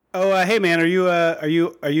Oh, hey man, are you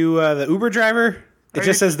the Uber driver? It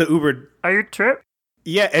just says the Uber. Are you Trip?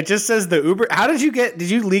 Yeah, it just says the Uber. How did you get? Did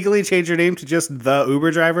you legally change your name to just the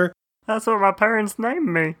Uber driver? That's what my parents named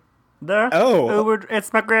me. Oh. Uber.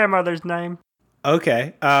 It's my grandmother's name.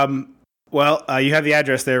 Okay. Well, you have the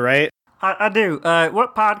address there, right? I do.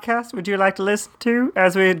 What podcast would you like to listen to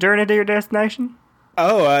as we journey to your destination?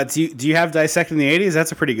 Oh, do you have Dissecting the 80s?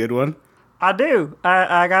 That's a pretty good one. I do.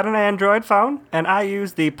 I got an Android phone, and I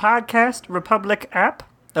use the Podcast Republic app,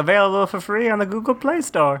 available for free on the Google Play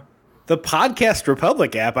Store. The Podcast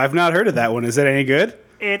Republic app. I've not heard of that one. Is it any good?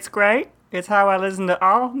 It's great. It's how I listen to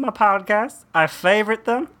all my podcasts. I favorite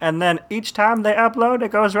them, and then each time they upload,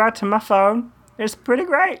 it goes right to my phone. It's pretty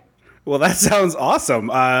great. Well, that sounds awesome.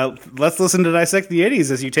 Let's listen to Dissect the 80s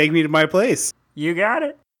as you take me to my place. You got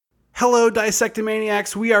it. Hello,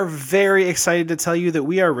 Dissectomaniacs. We are very excited to tell you that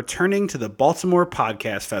we are returning to the Baltimore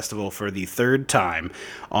Podcast Festival for the third time.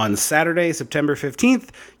 On Saturday, September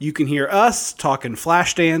 15th, you can hear us talking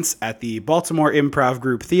Flashdance at the Baltimore Improv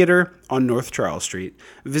Group Theater on North Charles Street.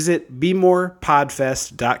 Visit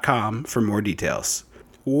BeMorePodfest.com for more details.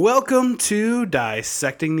 Welcome to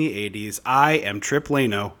Dissecting the 80s. I am Trip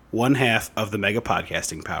Lano, one half of the Mega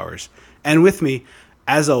Podcasting Powers. And with me,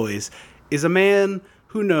 as always, is a man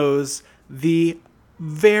who knows the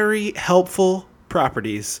very helpful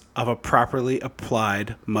properties of a properly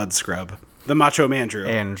applied mud scrub. The Macho Man Drew.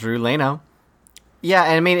 Andrew Lano. Yeah,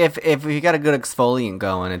 and I mean, if you got a good exfoliant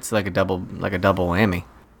going, it's like a double whammy.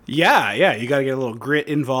 Yeah, you got to get a little grit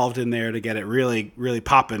involved in there to get it really, really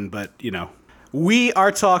popping. But, you know, we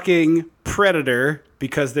are talking Predator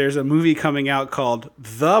because there's a movie coming out called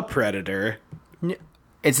The Predator.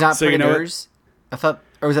 It's not So you know Predators? I thought,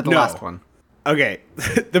 or was that the No. last one? Okay,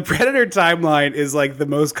 the Predator timeline is like the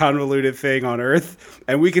most convoluted thing on Earth,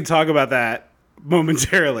 and we can talk about that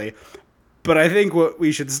momentarily. But I think what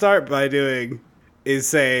we should start by doing is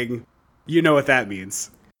saying, you know what that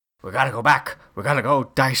means. We gotta go back. We gotta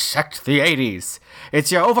go dissect the 80s.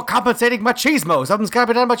 It's your overcompensating machismo. Something's gotta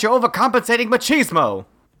be done about your overcompensating machismo.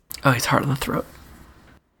 Oh, it's hard on the throat.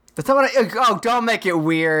 That's not what oh, don't make it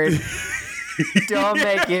weird. Don't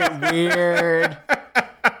make it weird.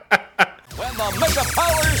 When the mega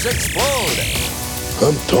powers explode.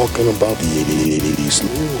 I'm talking about the 80s. Oh,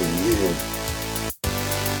 yeah.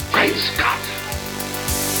 Great Scott!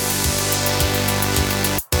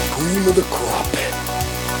 Cream of the crop.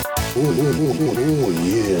 Oh,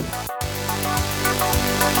 yeah.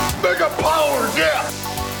 Mega powers, yeah!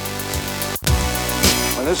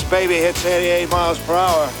 When this baby hits 88 miles per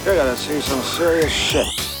hour, you're gonna see some serious shit.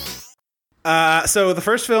 So the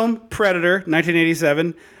first film, Predator,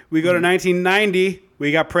 1987. We go to 1990.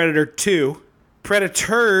 We got Predator 2.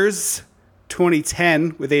 Predators,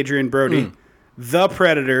 2010 with Adrian Brody. The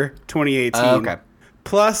Predator, 2018. Okay.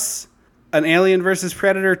 Plus an Alien versus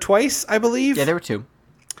Predator twice, I believe. Yeah, there were two.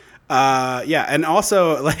 Yeah, and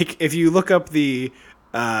also, like, if you look up the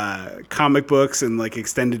comic books and, like,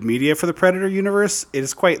 extended media for the Predator universe, it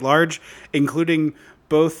is quite large, including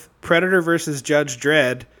both Predator versus Judge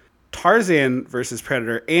Dredd, Tarzan versus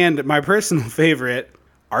Predator, and my personal favorite,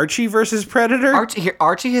 Archie versus Predator.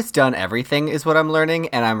 Archie has done everything, is what I'm learning,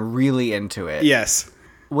 and I'm really into it. Yes.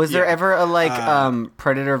 Was there ever a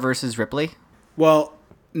Predator versus Ripley? Well,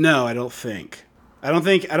 no, I don't think. I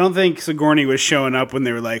don't think Sigourney was showing up when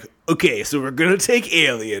they were like, okay, so we're gonna take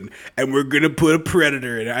Alien and we're gonna put a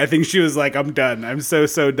Predator in it. I think she was like, I'm done. I'm so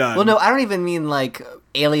done. Well, no, I don't even mean like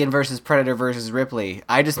Alien versus Predator versus Ripley.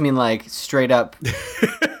 I just mean like straight up.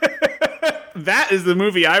 That is the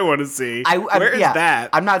movie I want to see. Where is that?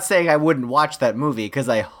 I'm not saying I wouldn't watch that movie because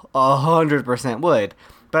I 100% would,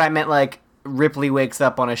 but I meant like Ripley wakes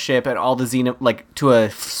up on a ship and all the to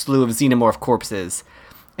a slew of xenomorph corpses,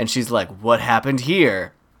 and she's like, "What happened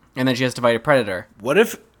here?" And then she has to fight a predator. What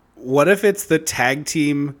if it's the tag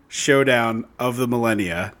team showdown of the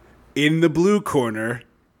millennia? In the blue corner,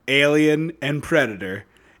 Alien and Predator.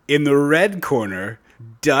 In the red corner,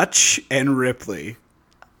 Dutch and Ripley.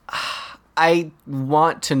 I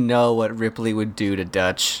want to know what Ripley would do to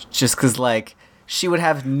Dutch, just because, like, she would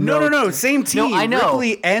have No, same team. No, I know.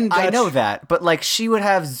 Ripley and Dutch. I know that, but, like, she would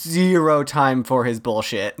have zero time for his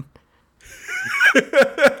bullshit.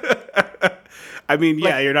 I mean,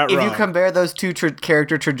 yeah, Like, you're not wrong. If you compare those two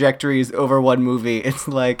character trajectories over one movie, it's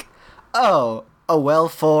like, oh, a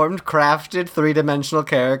well-formed, crafted, three-dimensional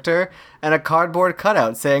character, and a cardboard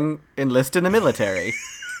cutout saying, enlist in the military.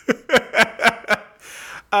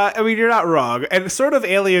 I mean, you're not wrong. And sort of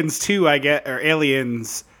Aliens 2, or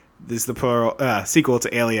Aliens, this is the plural, sequel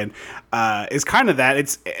to Alien, is kind of that.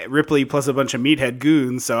 It's Ripley plus a bunch of meathead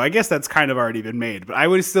goons, so I guess that's kind of already been made. But I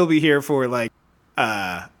would still be here for, like,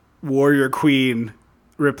 warrior queen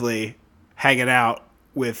Ripley hanging out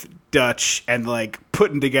with Dutch and like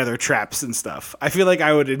putting together traps and stuff. I feel like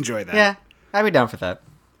I would enjoy that. Yeah, I'd be down for that.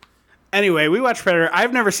 Anyway, we watched Predator.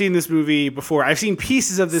 I've never seen this movie before. I've seen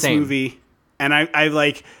pieces of this Same. movie, and I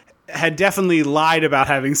like had definitely lied about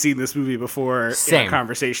having seen this movie before in Same. a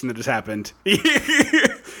conversation that just happened.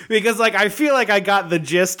 Because like I feel like I got the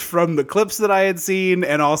gist from the clips that I had seen,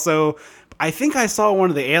 and also I think I saw one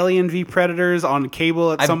of the Alien v Predators on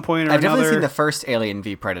cable at some point or I've another. definitely seen the first Alien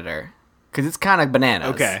v Predator because it's kind of bananas.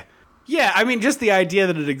 Okay. Yeah, I mean, just the idea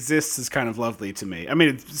that it exists is kind of lovely to me. I mean,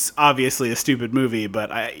 it's obviously a stupid movie,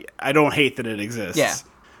 but I don't hate that it exists. Yeah.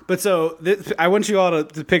 But so, I want you all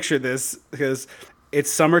to picture this, because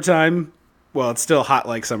it's summertime. Well, it's still hot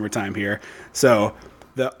like summertime here. So,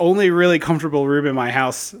 the only really comfortable room in my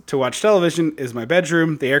house to watch television is my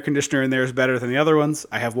bedroom. The air conditioner in there is better than the other ones.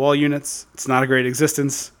 I have wall units. It's not a great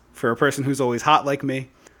existence for a person who's always hot like me.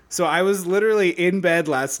 So, I was literally in bed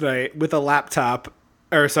last night with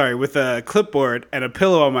with a clipboard and a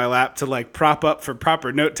pillow on my lap to like prop up for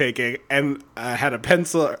proper note taking, and I had a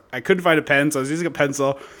pencil. I couldn't find a pen, so I was using a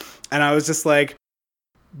pencil, and I was just like,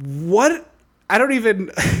 "What? I don't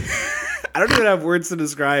even have words to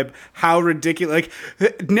describe how ridiculous.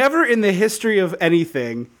 Like, never in the history of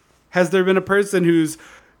anything has there been a person who's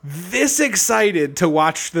this excited to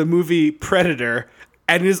watch the movie Predator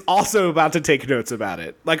and is also about to take notes about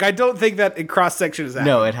it. Like, I don't think that in cross-section is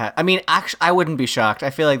happening. No, it has. I mean, actually, I wouldn't be shocked. I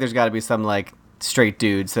feel like there's got to be some like straight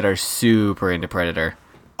dudes that are super into Predator.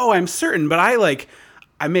 Oh, I'm certain, but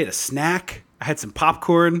I made a snack. I had some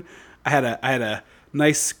popcorn. I had a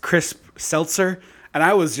nice crisp seltzer, and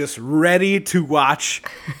I was just ready to watch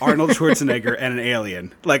Arnold Schwarzenegger and an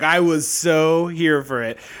alien. Like, I was so here for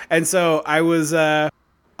it. And so I was a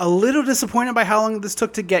little disappointed by how long this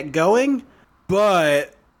took to get going,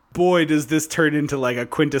 but boy, does this turn into like a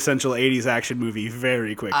quintessential 80s action movie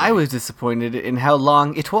very quickly. I was disappointed in how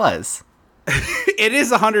long it was. It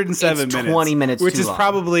is 107 It's minutes. 20 minutes which too is long.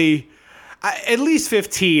 Probably at least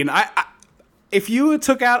 15. If you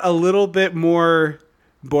took out a little bit more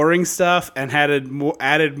boring stuff and added more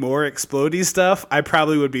explodey stuff, I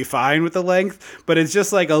probably would be fine with the length. But it's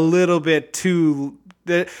just like a little bit too.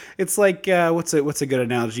 It's like what's a good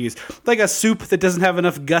analogy to use? Like a soup that doesn't have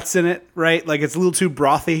enough guts in it, right? Like it's a little too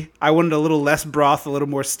brothy. I wanted a little less broth, a little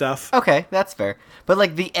more stuff. Okay, that's fair. But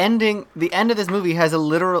like the end of this movie has a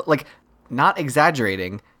literal, like, not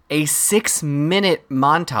exaggerating, a 6-minute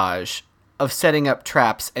montage of setting up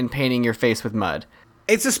traps and painting your face with mud.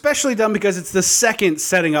 It's especially dumb because it's the second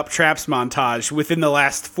setting up traps montage within the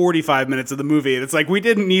last 45 minutes of the movie. And it's like, we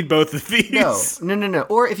didn't need both of these. No.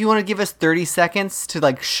 Or if you want to give us 30 seconds to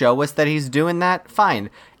like show us that he's doing that, fine.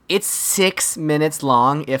 It's 6 minutes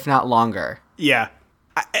long, if not longer. Yeah.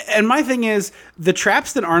 And my thing is, the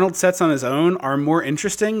traps that Arnold sets on his own are more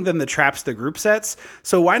interesting than the traps the group sets.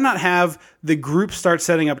 So why not have the group start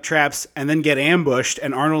setting up traps and then get ambushed,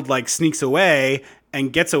 and Arnold like sneaks away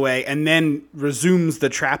and gets away and then resumes the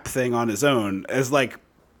trap thing on his own, as like,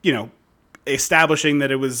 you know, establishing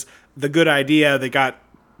that it was the good idea that got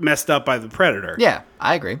messed up by the Predator. Yeah,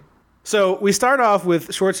 I agree. So we start off with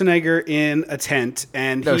Schwarzenegger in a tent,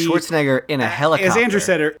 and Schwarzenegger in a helicopter. As Andrew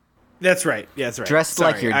said, that's right. Yeah, that's right. Dressed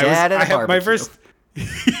like your dad at a barbecue.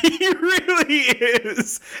 He really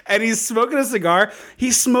is. And he's smoking a cigar. He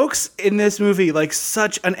smokes in this movie like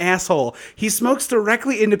such an asshole. He smokes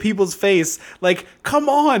directly into people's face. Like, come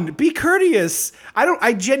on, be courteous.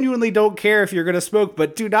 I genuinely don't care if you're going to smoke,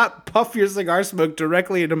 but do not puff your cigar smoke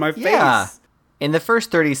directly into my Yeah. face. In the first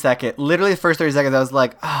 30 seconds, literally the first 30 seconds, I was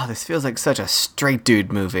like, oh, this feels like such a straight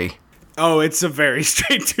dude movie. Oh, it's a very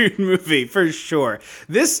straight dude movie, for sure.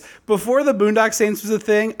 This, before the Boondock Saints was a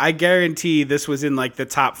thing, I guarantee this was in, like, the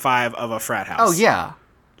top 5 of a frat house. Oh, yeah.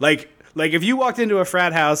 Like if you walked into a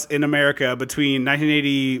frat house in America between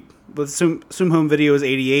 1980, let's assume home video is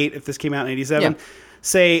 88, if this came out in 87,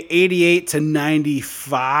 say 88 to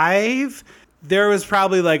 95, there was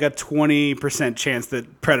probably, like, a 20% chance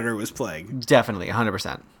that Predator was playing. Definitely,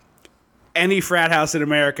 100%. Any frat house in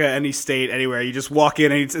America, any state, anywhere, you just walk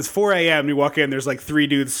in and it's 4 a.m. You walk in, there's like 3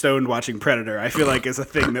 dudes stoned watching Predator. I feel like it's a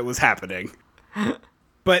thing that was happening.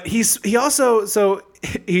 But he's dressed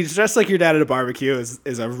like your dad at a barbecue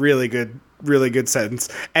is a really good sentence.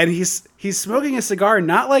 And he's smoking a cigar,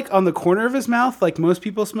 not like on the corner of his mouth like most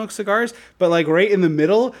people smoke cigars, but like right in the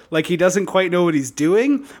middle, like he doesn't quite know what he's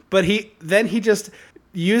doing. But he just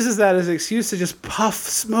uses that as an excuse to just puff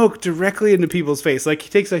smoke directly into people's face. Like, he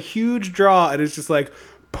takes a huge draw and it's just like,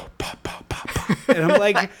 pop, pop, pop, pop, pop. And I'm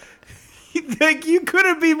like, you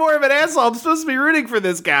couldn't be more of an asshole. I'm supposed to be rooting for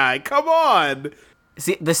this guy. Come on.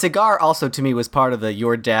 See, the cigar also to me was part of the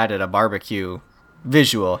your dad at a barbecue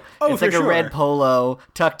visual. Oh, it's like for a sure. red polo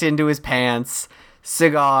tucked into his pants,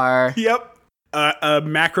 cigar. Yep. A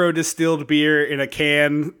macro distilled beer in a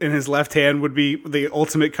can in his left hand would be the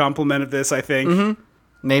ultimate compliment of this, I think.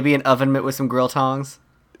 Maybe an oven mitt with some grill tongs.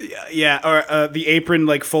 Yeah, or the apron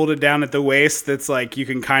like folded down at the waist that's like you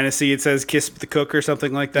can kind of see it says "Kiss the Cook" or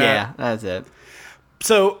something like that. Yeah, that's it.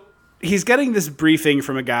 So he's getting this briefing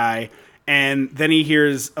from a guy, and then he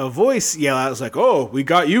hears a voice yell out, "It's like, oh, we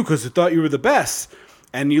got you because we thought you were the best."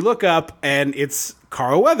 And you look up, and it's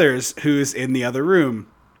Carl Weathers who's in the other room,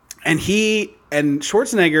 and he and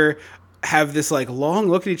Schwarzenegger have this like long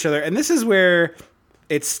look at each other, and this is where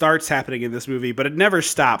it starts happening in this movie, but it never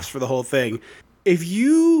stops for the whole thing. If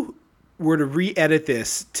you were to re-edit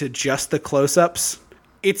this to just the close-ups,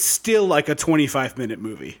 it's still like a 25-minute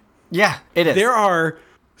movie. Yeah, it is. There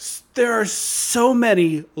are so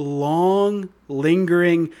many long,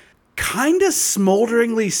 lingering, kind of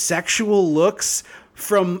smolderingly sexual looks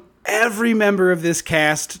from every member of this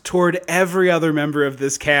cast toward every other member of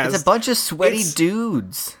this cast. It's a bunch of sweaty It's-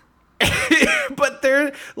 dudes. But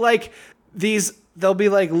they're like these, they'll be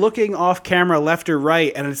like looking off camera left or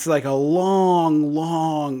right, and it's like a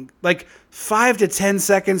long, like 5 to 10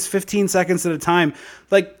 seconds, 15 seconds at a time,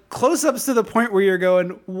 like close-ups to the point where you're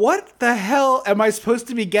going, what the hell am I supposed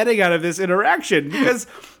to be getting out of this interaction? Because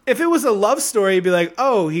if it was a love story, you'd be like,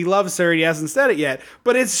 oh, he loves her and he hasn't said it yet.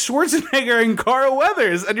 But it's Schwarzenegger and Carl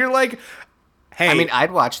Weathers, and you're like, hey. I mean,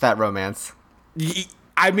 I'd watch that romance.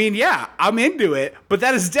 Yeah, I'm into it, but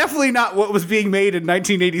that is definitely not what was being made in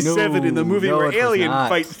 1987 in the movie no, where it was Alien not.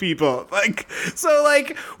 fights people.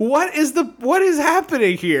 What is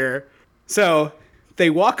happening here? So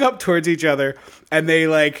they walk up towards each other and they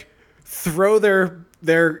like throw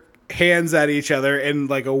their hands at each other in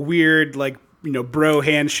like a weird bro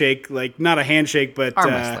handshake, like not a handshake but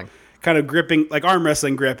Arm wrestling. kind of gripping, like arm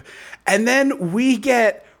wrestling grip. And then we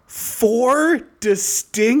get 4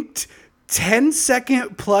 distinct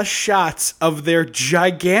 10-second plus shots of their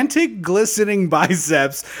gigantic glistening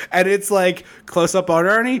biceps, and it's like close up on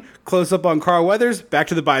Arnie, close up on Carl Weathers, back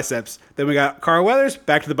to the biceps. Then we got Carl Weathers,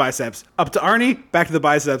 back to the biceps, up to Arnie, back to the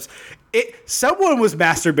biceps. Someone was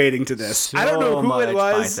masturbating to this. I don't know who it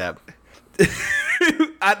was. Bicep.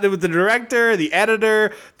 The director, the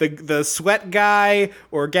editor, the sweat guy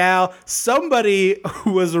or gal, somebody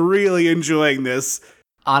was really enjoying this.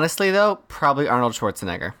 Honestly, though, probably Arnold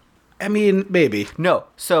Schwarzenegger. I mean, maybe. No,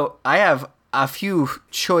 so I have a few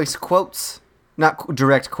choice quotes, not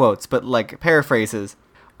direct quotes, but like paraphrases.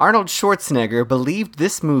 Arnold Schwarzenegger believed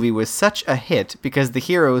this movie was such a hit because the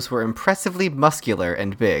heroes were impressively muscular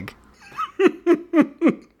and big.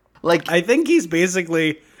 I think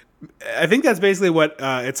that's basically what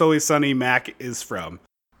It's Always Sunny Mac is from.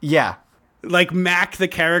 Yeah. Like, Mac, the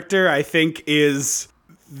character, I think is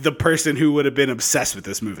the person who would have been obsessed with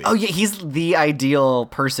this movie. Oh yeah, he's the ideal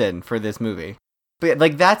person for this movie. But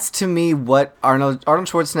like that's to me what Arnold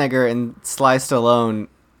Schwarzenegger and Sly Stallone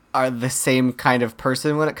are the same kind of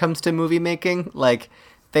person when it comes to movie making. Like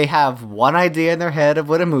they have one idea in their head of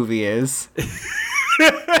what a movie is.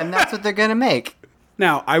 And that's what they're going to make.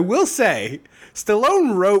 Now, I will say,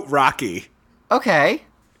 Stallone wrote Rocky. Okay.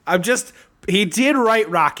 He did write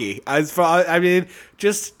Rocky.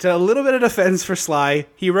 Just to a little bit of defense for Sly,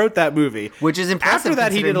 he wrote that movie. Which is impressive. After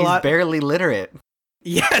that, he did a he's lot. barely literate.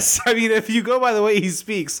 Yes, I mean, if you go by the way he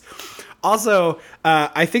speaks. Also,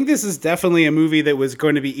 I think this is definitely a movie that was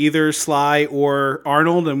going to be either Sly or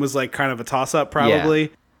Arnold, and was like kind of a toss-up, probably. Yeah.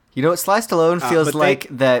 You know what, Sly Stallone feels but like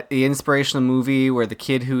that the inspirational movie where the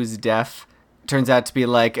kid who's deaf turns out to be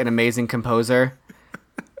like an amazing composer.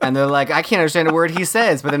 And they're like, I can't understand a word he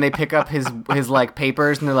says. But then they pick up his like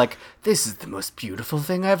papers and they're like, this is the most beautiful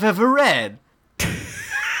thing I've ever read.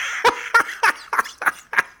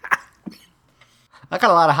 I got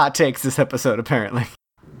a lot of hot takes this episode, apparently.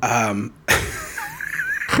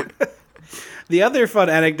 The other fun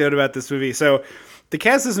anecdote about this movie. So the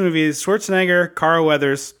cast of this movie is Schwarzenegger, Carl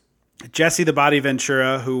Weathers, Jesse the Body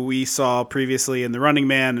Ventura, who we saw previously in The Running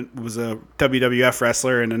Man, was a WWF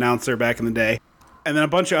wrestler and announcer back in the day. And then a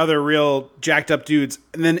bunch of other real jacked up dudes.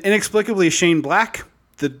 And then inexplicably Shane Black,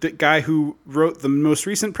 the guy who wrote the most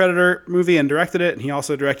recent Predator movie and directed it. And he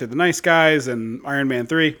also directed The Nice Guys and Iron Man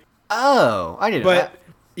 3. Oh, I didn't know that. But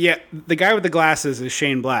yeah, the guy with the glasses is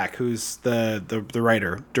Shane Black, who's the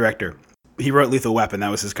writer, director. He wrote Lethal Weapon. That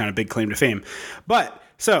was his kind of big claim to fame. But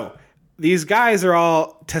so these guys are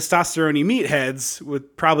all testosterone-y meatheads,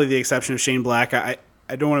 with probably the exception of Shane Black. I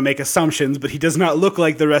don't want to make assumptions, but he does not look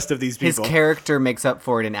like the rest of these His people. character makes up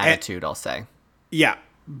for it in attitude, I'll say. Yeah.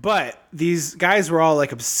 But these guys were all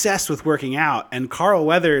like obsessed with working out, and Carl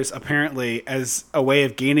Weathers apparently, as a way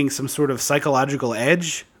of gaining some sort of psychological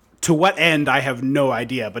edge, to what end I have no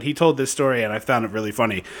idea, but he told this story and I found it really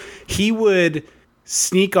funny. He would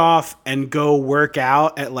sneak off and go work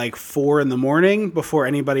out at like 4 a.m. before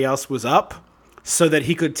anybody else was up, so that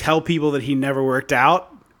he could tell people that he never worked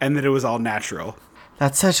out and that it was all natural.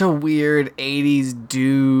 That's such a weird 80s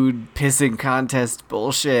dude pissing contest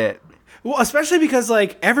bullshit. Well, especially because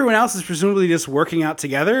like everyone else is presumably just working out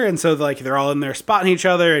together, and so like they're all in there spotting each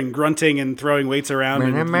other and grunting and throwing weights around.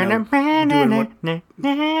 And, doing what...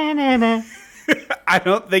 I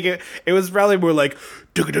don't think it was probably more like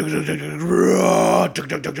I'm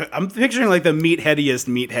picturing like the meatheadiest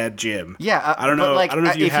meathead gym. Yeah, I don't know. Like, I don't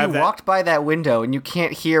know if you have that. Walked by that window and you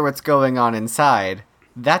can't hear what's going on inside,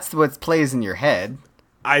 that's what plays in your head.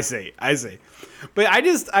 I see. But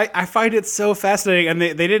I find it so fascinating, and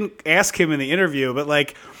they didn't ask him in the interview, but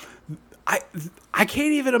like I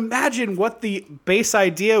can't even imagine what the base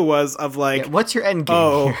idea was of like what's your end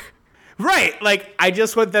game here? Right, like I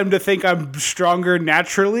just want them to think I'm stronger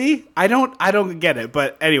naturally. I don't get it,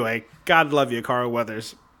 but anyway, God love you, Carl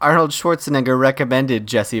Weathers. Arnold Schwarzenegger recommended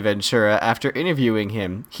Jesse Ventura after interviewing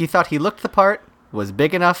him. He thought he looked the part, was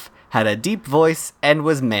big enough, had a deep voice, and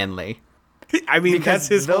was manly. I mean, because that's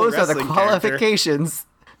his whole those are the wrestling qualifications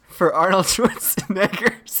for Arnold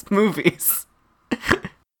Schwarzenegger's movies.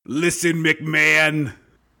 Listen, McMahon.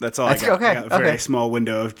 That's all I got. Okay, I got a very small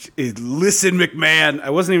window of listen, McMahon. I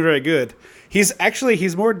wasn't even very good. He's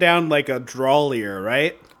more down like a drawlier,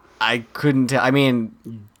 right? I couldn't tell. I mean,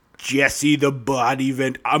 Jesse the Body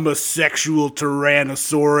Vent. I'm a sexual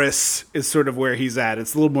Tyrannosaurus is sort of where he's at.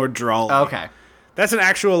 It's a little more drawly. Okay. That's an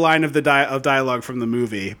actual line of of dialogue from the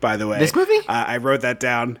movie, by the way. This movie? I wrote that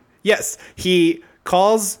down. Yes, he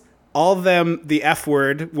calls all of them the F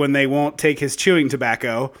word when they won't take his chewing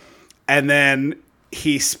tobacco, and then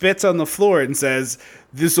he spits on the floor and says,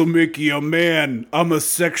 "This'll make you a man. I'm a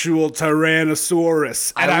sexual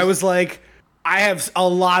Tyrannosaurus." And I was like, I have a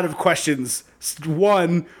lot of questions.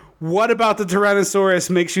 One, what about the Tyrannosaurus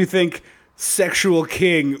makes you think sexual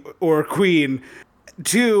king or queen?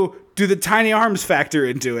 Two, do the tiny arms factor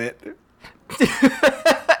into it?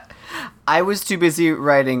 I was too busy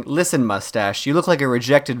writing, "Listen, mustache, you look like a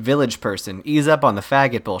rejected village person. Ease up on the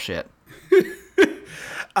faggot bullshit."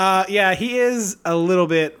 Yeah, he is a little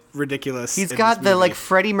bit ridiculous. He's got the like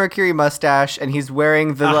Freddie Mercury mustache, and he's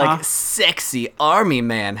wearing the like sexy army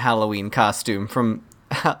man Halloween costume from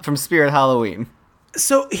Spirit Halloween.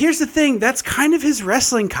 So here's the thing. That's kind of his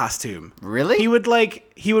wrestling costume. Really? He would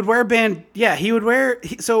wear band. Yeah, he would wear.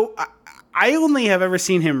 So I only have ever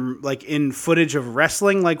seen him like in footage of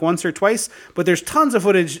wrestling like once or twice, but there's tons of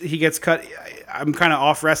footage he gets cut. I'm kind of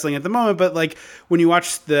off wrestling at the moment, but like when you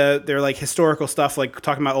watch their like historical stuff, like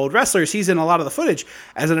talking about old wrestlers, he's in a lot of the footage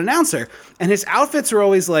as an announcer, and his outfits are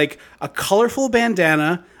always like a colorful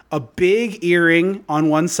bandana, a big earring on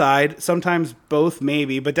one side, sometimes both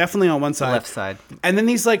maybe, but definitely on one side. Left side. And then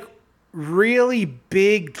these like really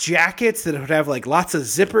big jackets that would have like lots of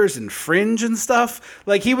zippers and fringe and stuff.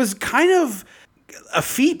 Like he was kind of a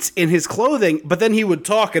feat in his clothing, but then he would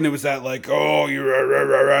talk and it was that like, "Oh,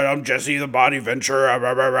 I'm Jesse the Body Ventura.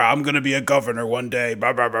 I'm going to be a governor one day." And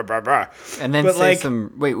then but say like,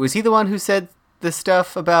 some... Wait, was he the one who said this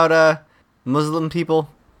stuff about Muslim people?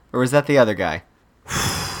 Or was that the other guy?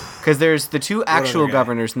 Because there's the two actual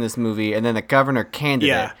governors in this movie, and then the governor candidate.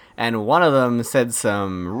 Yeah. And one of them said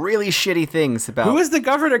some really shitty things about... Who is the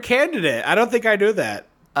governor candidate? I don't think I knew that.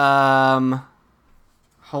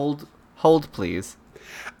 Hold, please.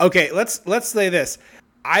 Okay, let's say this.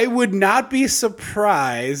 I would not be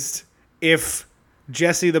surprised if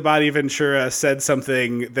Jesse the Body Ventura said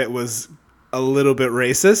something that was a little bit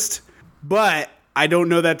racist, but I don't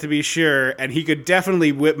know that to be sure, and he could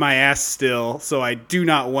definitely whip my ass still, so I do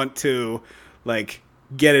not want to, like,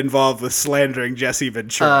 get involved with slandering Jesse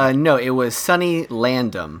Ventura. No, it was Sonny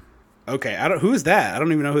Landham. Okay, who is that? I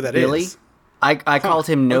don't even know who that Billy? is. I called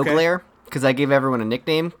him No Glare, because I gave everyone a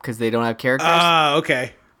nickname, because they don't have characters.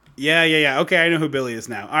 Okay. Yeah. Okay, I know who Billy is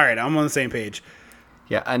now. All right, I'm on the same page.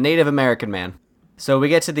 Yeah, a Native American man. So we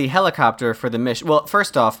get to the helicopter for the mission. Well,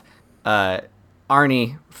 first off,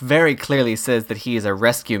 Arnie very clearly says that he is a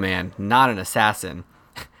rescue man, not an assassin.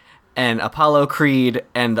 And Apollo Creed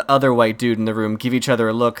and the other white dude in the room give each other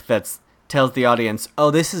a look that tells the audience,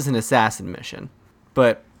 "Oh, this is an assassin mission."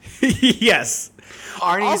 But yes,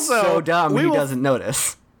 Arnie's also, so dumb he doesn't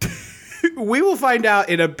notice. We will find out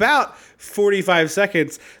in about 45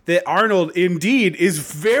 seconds that Arnold indeed is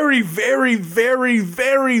very, very, very,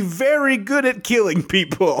 very, very good at killing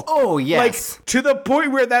people. Oh, yes. Like, to the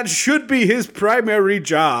point where that should be his primary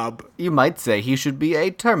job. You might say he should be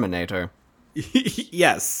a Terminator.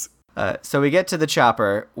 Yes. So we get to the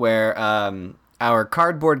chopper where our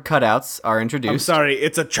cardboard cutouts are introduced. I'm sorry,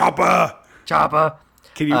 it's a chopper. Chopper.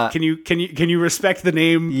 Can you respect the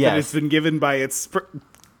name that Yes. it's been given by its...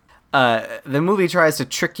 The movie tries to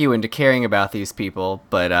trick you into caring about these people,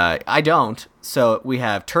 but I don't. So we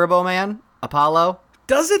have Turbo Man, Apollo.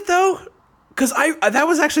 Does it though? Because that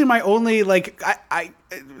was actually my only I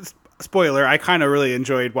spoiler. I kind of really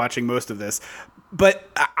enjoyed watching most of this, but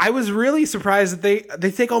I was really surprised that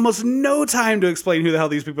they take almost no time to explain who the hell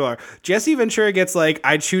these people are. Jesse Ventura gets like,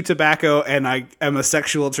 I chew tobacco and I am a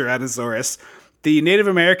sexual Tyrannosaurus. The Native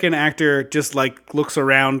American actor just like looks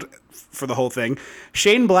around for the whole thing.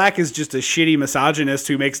 Shane Black is just a shitty misogynist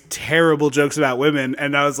who makes terrible jokes about women,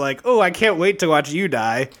 and I was like, oh, I can't wait to watch you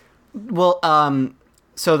die. Well,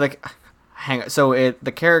 the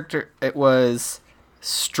character, it was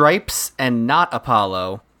Stripes and not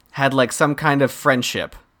Apollo had like some kind of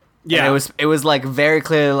friendship. Yeah. And it was like very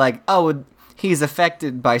clearly like, oh, he's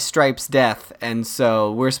affected by Stripes' death, and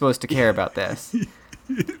so we're supposed to care about this.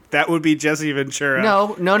 That would be Jesse Ventura.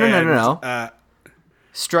 No. No,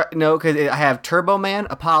 because I have Turbo Man,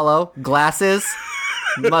 Apollo, glasses,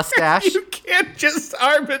 mustache. You can't just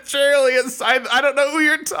arbitrarily assign. I don't know who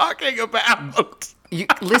you're talking about. You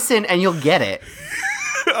listen and you'll get it.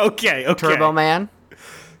 Okay. Turbo Man.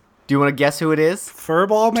 Do you want to guess who it is?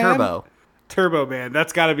 Furball Man? Turbo Man.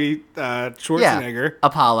 That's got to be Schwarzenegger. Yeah.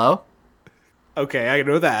 Apollo. Okay, I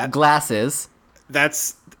know that. Glasses.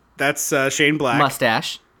 That's Shane Black.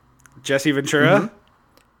 Mustache. Jesse Ventura.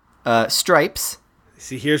 Stripes.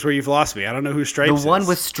 See, here's where you've lost me. I don't know who Stripes is. The one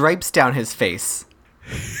with stripes down his face.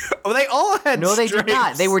 Oh, they all had No, they stripes. did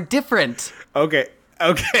not. They were different. Okay.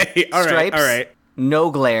 All Stripes, right. no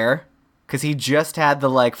glare, because he just had the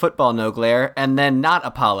like football no glare, and then not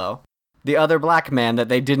Apollo, the other black man that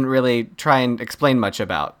they didn't really try and explain much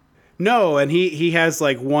about. No, and he has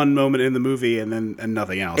like one moment in the movie and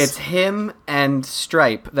nothing else. It's him and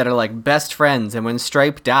Stripe that are like best friends, and when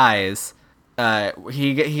Stripe dies,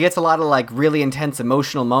 he gets a lot of like really intense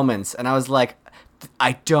emotional moments, and I was like,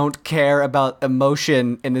 I don't care about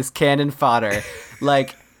emotion in this cannon fodder.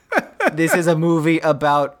 Like, this is a movie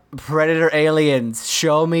about predator aliens.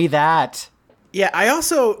 Show me that. Yeah, I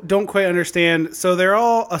also don't quite understand. So they're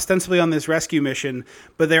all ostensibly on this rescue mission,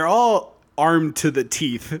 but they're all armed to the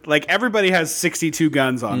teeth. Like, everybody has 62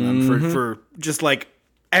 guns on them for just like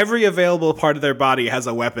every available part of their body has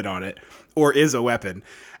a weapon on it or is a weapon.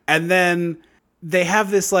 And then they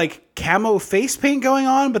have this like camo face paint going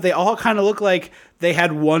on, but they all kind of look like they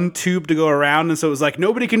had one tube to go around. And so it was like,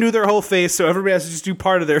 nobody can do their whole face. So everybody has to just do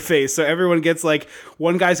part of their face. So everyone gets like,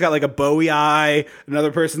 one guy's got like a Bowie eye.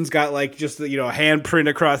 Another person's got like just, a handprint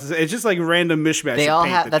across. It's just like random mishmash. They all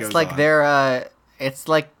have, that that's like their, it's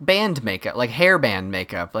like band makeup, like hair band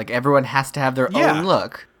makeup. Like everyone has to have their own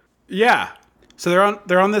look. Yeah. So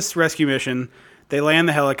they're on this rescue mission. They land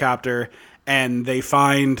the helicopter and they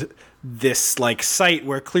find this like site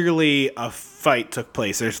where clearly a fight took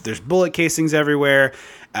place. There's bullet casings everywhere.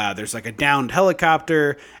 There's like a downed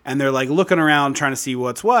helicopter, and they're like looking around trying to see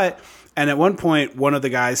what's what. And at one point, one of the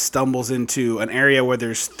guys stumbles into an area where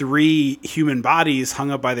there's 3 human bodies hung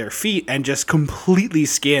up by their feet and just completely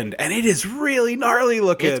skinned. And it is really gnarly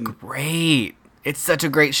looking. It's great. It's such a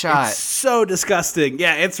great shot. It's so disgusting.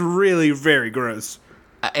 Yeah, it's really very gross.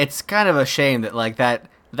 It's kind of a shame that like that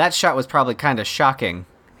shot was probably kind of shocking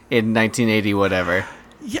in 1980 whatever.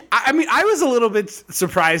 Yeah, I mean, I was a little bit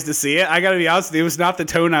surprised to see it. I gotta be honest with you, it was not the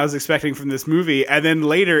tone I was expecting from this movie. And then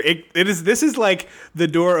later, this is like the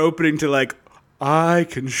door opening to like, I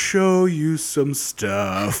can show you some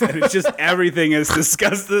stuff. And it's just, everything is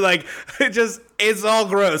disgusting. Like, it's all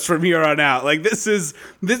gross from here on out. Like, this is,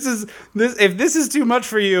 if this is too much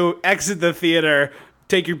for you, exit the theater,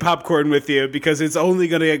 take your popcorn with you, because it's only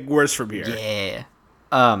gonna get worse from here.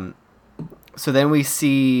 Yeah. So then we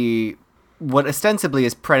see what ostensibly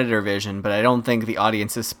is predator vision, but I don't think the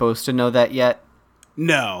audience is supposed to know that yet.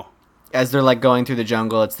 No. As they're like going through the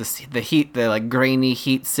jungle, it's the heat, the like grainy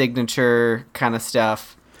heat signature kind of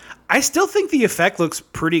stuff. I still think the effect looks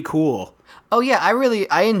pretty cool. Oh yeah,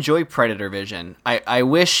 I enjoy predator vision. I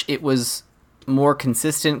wish it was more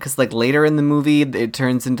consistent, because like later in the movie it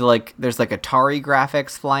turns into like there's like Atari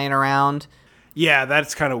graphics flying around. Yeah,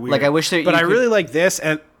 that's kind of weird. Like I wish that, but I really like this,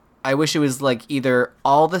 and I wish it was like either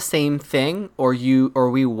all the same thing, or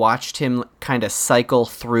we watched him kind of cycle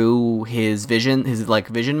through his vision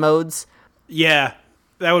modes. Yeah.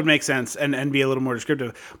 That would make sense and be a little more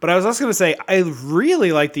descriptive. But I was also going to say, I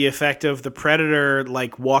really like the effect of the Predator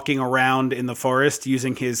like walking around in the forest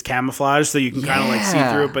using his camouflage, so you can kind of like see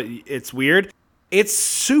through it, but it's weird. It's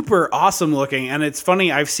super awesome looking, and it's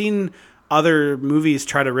funny. I've seen other movies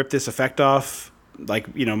try to rip this effect off, like,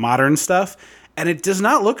 you know, modern stuff, and it does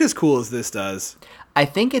not look as cool as this does. I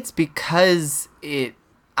think it's because the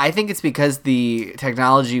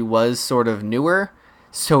technology was sort of newer.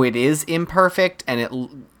 So it is imperfect,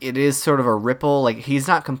 and it is sort of a ripple. Like, he's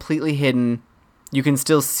not completely hidden. You can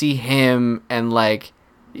still see him, and like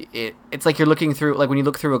it's like you're looking through, like when you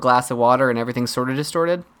look through a glass of water and everything's sort of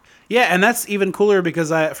distorted. Yeah, and that's even cooler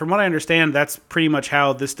because from what I understand, that's pretty much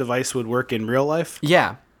how this device would work in real life.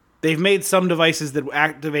 Yeah. They've made some devices that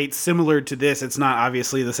activate similar to this. It's not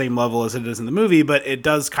obviously the same level as it is in the movie, but it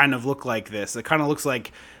does kind of look like this. It kind of looks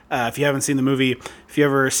like, if you haven't seen the movie, if you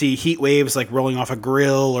ever see heat waves like rolling off a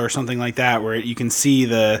grill or something like that, where you can see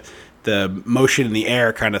the motion in the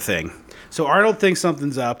air kind of thing. So Arnold thinks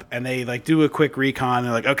something's up, and they like do a quick recon.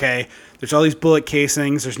 They're like, okay, there's all these bullet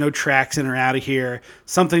casings. There's no tracks in or out of here.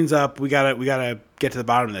 Something's up. We gotta get to the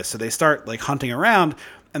bottom of this. So they start like hunting around,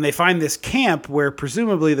 and they find this camp where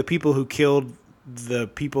presumably the people who killed the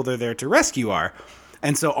people they're there to rescue are.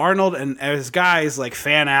 And so Arnold and his guys like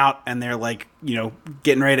fan out, and they're like, you know,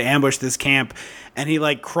 getting ready to ambush this camp. And he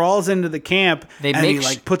like crawls into the camp, and he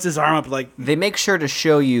like puts his arm up. Like, they make sure to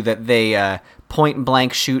show you that they point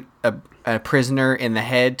blank shoot a prisoner in the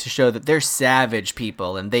head to show that they're savage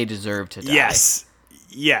people and they deserve to die.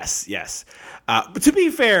 Yes. But to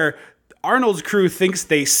be fair, Arnold's crew thinks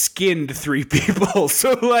they skinned 3 people,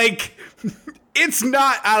 so like it's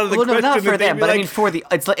not out of the question. No, not for them, but like, I mean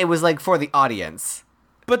it was like for the audience.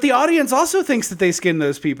 But the audience also thinks that they skinned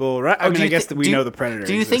those people, right? I mean, I guess that we know the Predator.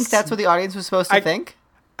 Do you think that's what the audience was supposed to think?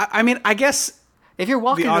 I mean, I guess if you're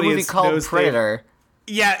walking into a movie called Predator.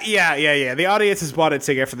 Yeah. The audience has bought a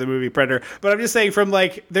ticket for the movie Predator, but I'm just saying, from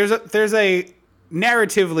like, there's a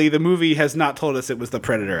narratively, the movie has not told us it was the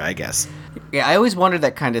Predator, I guess. Yeah, I always wondered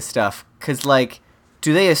that kind of stuff, because like,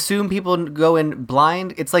 do they assume people go in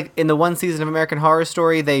blind? It's like in the one season of American Horror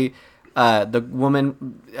Story, the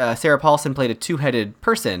woman Sarah Paulson played a 2-headed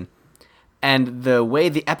person, and the way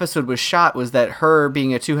the episode was shot was that her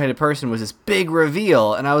being a 2-headed person was this big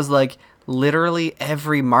reveal, and I was like, literally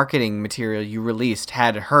every marketing material you released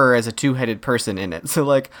had her as a 2-headed person in it. So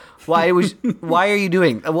like, why are you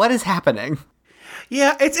doing? What is happening?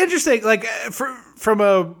 Yeah, it's interesting. Like, from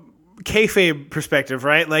a kayfabe perspective,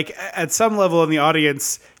 right? Like, at some level in the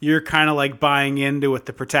audience, you're kind of like buying into what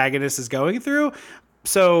the protagonist is going through.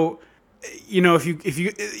 So, you know, if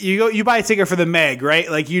you buy a ticket for the Meg, right?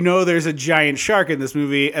 Like, you know, there's a giant shark in this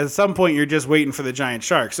movie. At some point, you're just waiting for the giant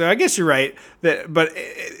shark. So I guess you're right but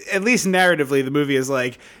at least narratively, the movie is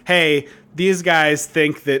like, hey, these guys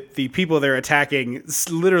think that the people they're attacking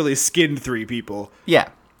literally skinned 3 people. Yeah.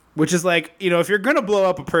 Which is like, you know, if you're going to blow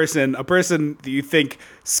up a person that you think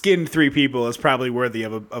skinned 3 people is probably worthy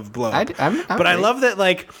of blow up. But I love that,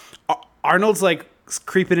 like, Arnold's, like,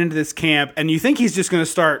 creeping into this camp, and you think he's just going to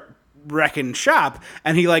start wrecking shop,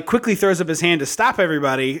 and he, like, quickly throws up his hand to stop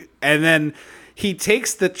everybody, and then he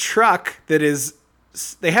takes the truck that is...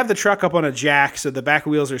 They have the truck up on a jack, so the back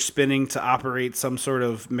wheels are spinning to operate some sort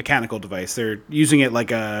of mechanical device. They're using it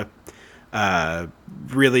like a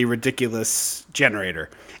really ridiculous generator.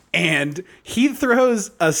 And he throws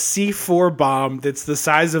a C4 bomb that's the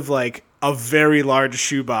size of like a very large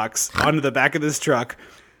shoebox onto the back of this truck,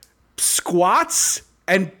 squats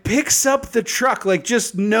and picks up the truck, like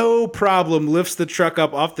just no problem, lifts the truck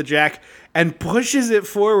up off the jack and pushes it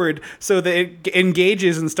forward so that it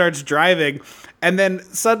engages and starts driving. And then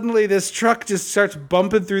suddenly this truck just starts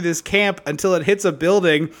bumping through this camp until it hits a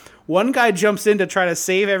building. One guy jumps in to try to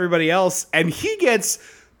save everybody else, and he gets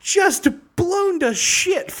just blown to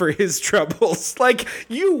shit for his troubles. Like,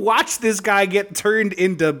 you watch this guy get turned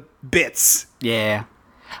into bits. Yeah.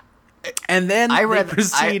 And then they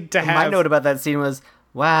proceed to have... My note about that scene was,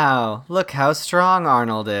 wow, look how strong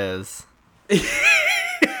Arnold is.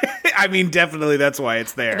 I mean, definitely that's why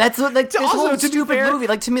it's there. That's what, like, this Also, whole to be stupid fair- movie.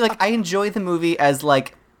 Like, to me, like, I enjoy the movie as,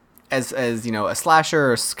 like, as you know, a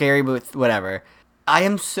slasher or scary movie, whatever. I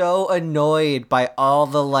am so annoyed by all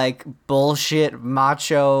the, like, bullshit,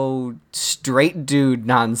 macho, straight dude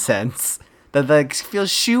nonsense that, like, feels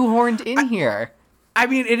shoehorned in here. I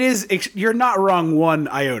mean, it is... You're not wrong one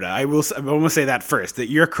iota. I will say that first, that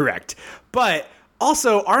you're correct. But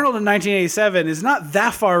also, Arnold in 1987 is not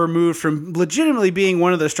that far removed from legitimately being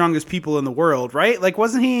one of the strongest people in the world, right? Like,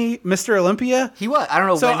 wasn't he Mr. Olympia? He was. I don't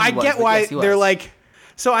know so when he I was, get but why yes, he was. they're like...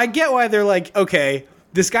 So I get why they're like, okay,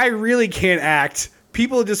 this guy really can't act,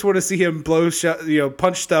 people just want to see him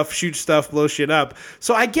punch stuff, shoot stuff, blow shit up.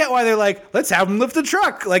 So I get why they're like, let's have him lift a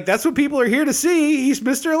truck. Like, that's what people are here to see. He's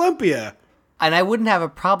Mr. Olympia. And I wouldn't have a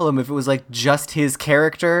problem if it was like just his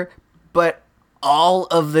character, but all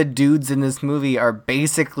of the dudes in this movie are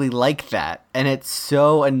basically like that. And it's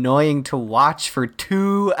so annoying to watch for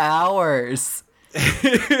 2 hours.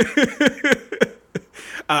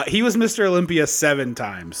 He was Mr. Olympia 7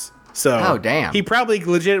 times. So oh, damn. He probably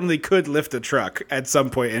legitimately could lift a truck at some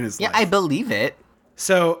point in his life. Yeah, I believe it.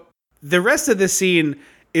 So the rest of the scene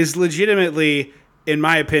is legitimately, in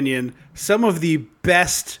my opinion, some of the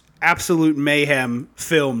best absolute mayhem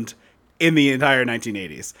filmed in the entire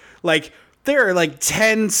 1980s. Like, there are like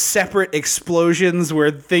 10 separate explosions where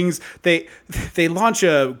they launch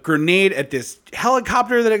a grenade at this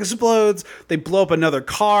helicopter that explodes. They blow up another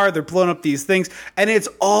car. They're blowing up these things. And it's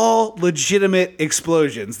all legitimate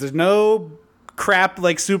explosions. There's no crap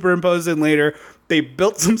like superimposed in later. They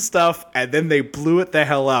built some stuff and then they blew it the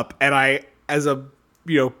hell up. And I, as a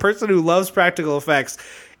person who loves practical effects,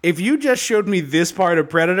 if you just showed me this part of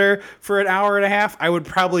Predator for an hour and a half, I would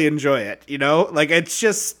probably enjoy it. Like, it's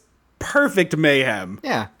just perfect mayhem.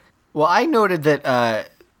 Yeah. Well, I noted that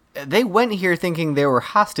they went here thinking there were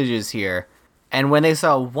hostages here, and when they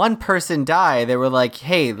saw one person die, they were like,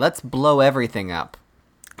 hey, let's blow everything up.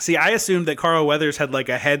 See, I assumed that Carl Weathers had like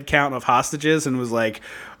a head count of hostages and was like,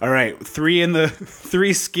 all right,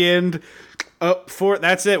 3 skinned, 4,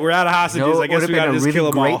 that's it, we're out of hostages. I guess we gotta just kill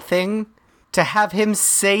them all. Great thing to have him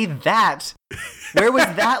say that. Where was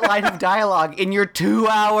that line of dialogue in your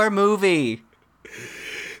 2-hour movie?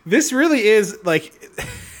 This really is, like,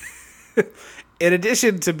 in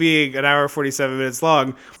addition to being an hour 47 minutes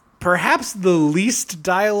long, perhaps the least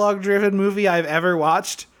dialogue-driven movie I've ever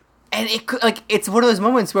watched. And it's one of those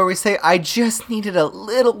moments where we say, I just needed a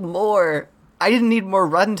little more. I didn't need more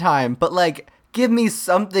runtime, but, like, give me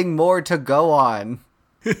something more to go on.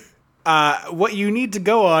 What you need to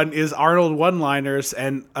go on is Arnold one-liners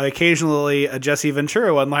and occasionally a Jesse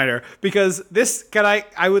Ventura one-liner, because this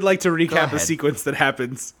I would like to recap a sequence that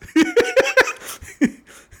happens.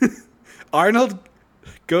 Arnold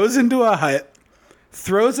goes into a hut,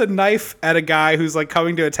 throws a knife at a guy who's like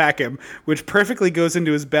coming to attack him, which perfectly goes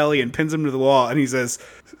into his belly and pins him to the wall, and he says,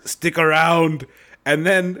 "Stick around." And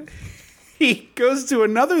then he goes to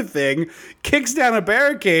another thing, kicks down a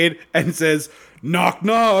barricade, and says, "Knock,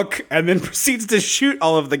 knock," and then proceeds to shoot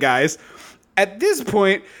all of the guys. At this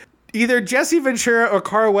point, either Jesse Ventura or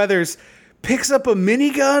Carl Weathers picks up a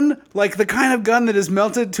minigun, like the kind of gun that is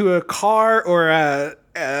melted to a car or a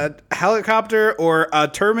helicopter or a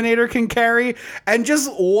Terminator can carry, and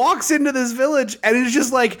just walks into this village, and it's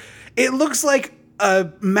just like, it looks like a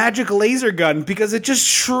magic laser gun because it just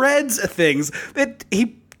shreds things.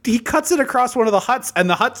 He cuts it across one of the huts, and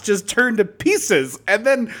the huts just turn to pieces. And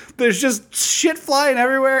then there's just shit flying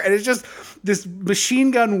everywhere, and it's just this machine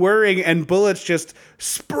gun whirring and bullets just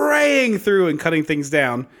spraying through and cutting things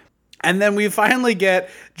down. And then we finally get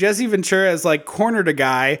Jesse Ventura has like cornered a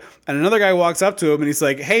guy, and another guy walks up to him, and he's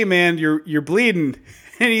like, "Hey man, you're bleeding,"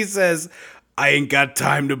 and he says, "I ain't got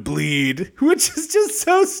time to bleed," which is just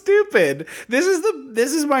so stupid. This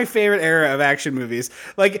is my favorite era of action movies.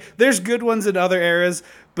 Like, there's good ones in other eras,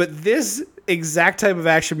 but this exact type of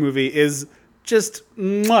action movie is just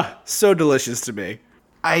so delicious to me.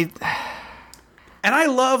 And I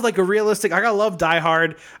love like a realistic. I love Die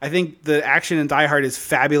Hard. I think the action in Die Hard is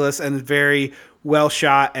fabulous and very well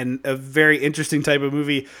shot and a very interesting type of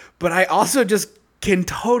movie. But I also just can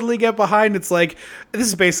totally get behind. It's like, this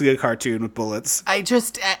is basically a cartoon with bullets.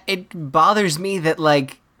 It bothers me that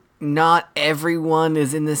like not everyone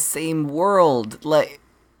is in the same world. Like,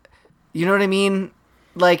 you know what I mean?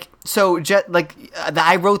 Like, so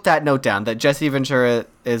I wrote that note down that Jesse Ventura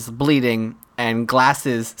is bleeding, and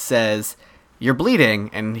Glasses says, "You're bleeding,"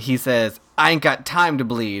 and he says, "I ain't got time to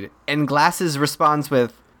bleed," and Glasses responds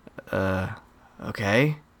with,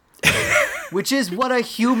 "Okay." Which is what a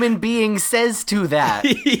human being says to that.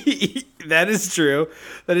 That is true.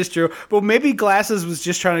 That is true. But maybe Glasses was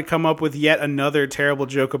just trying to come up with yet another terrible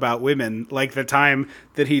joke about women, like the time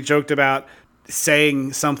that he joked about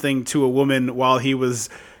saying something to a woman while he was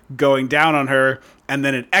going down on her, and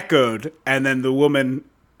then it echoed, and then the woman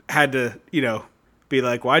had to, be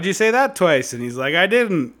like, "Why'd you say that twice?" And he's like, "I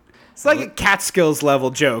didn't." It's like a Catskills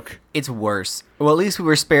level joke. It's worse. Well, at least we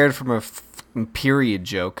were spared from a period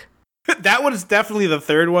joke. That one is definitely the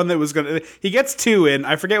third one that was going to... He gets 2 in.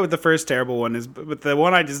 I forget what the first terrible one is, but the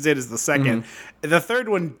one I just did is the second. Mm-hmm. The third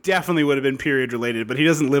one definitely would have been period related, but he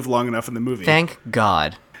doesn't live long enough in the movie. Thank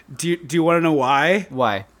God. Do you want to know why?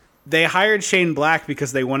 Why? they hired Shane Black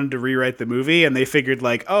because they wanted to rewrite the movie, and they figured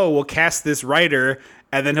like, oh, we'll cast this writer,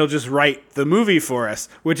 and then he'll just write the movie for us,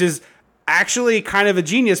 which is actually kind of a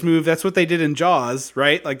genius move. That's what they did in Jaws,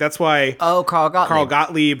 right? Like that's why. Oh, Carl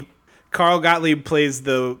Gottlieb. Carl Gottlieb plays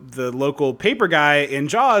the local paper guy in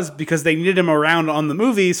Jaws because they needed him around on the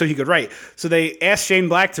movie so he could write. So they asked Shane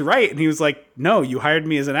Black to write, and he was like, no, you hired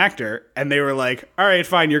me as an actor. And they were like, all right,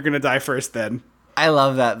 fine, you're going to die first then. I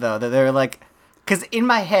love that, though, that they were like... Because in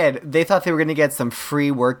my head, they thought they were going to get some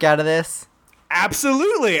free work out of this.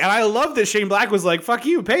 Absolutely. And I love that Shane Black was like, fuck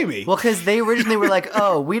you, pay me. Well, because they originally were like,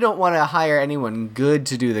 oh, we don't want to hire anyone good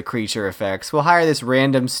to do the creature effects. We'll hire this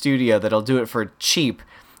random studio that'll do it for cheap.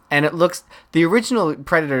 And it looks, the original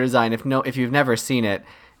Predator design, if you've never seen it,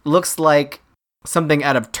 looks like something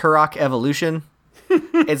out of Turok Evolution.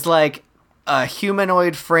 It's like a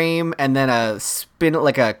humanoid frame and then a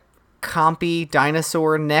like a compy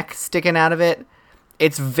dinosaur neck sticking out of it.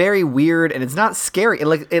 It's very weird and it's not scary.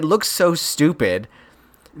 It looks so stupid.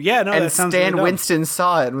 Yeah, no, and that sounds Stan really Winston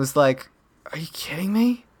saw it and was like, are you kidding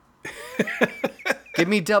me? Give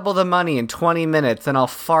me double the money in 20 minutes and I'll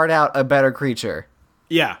fart out a better creature.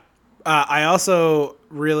 Yeah. I also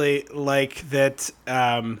really like that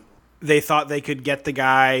they thought they could get the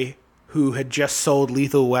guy who had just sold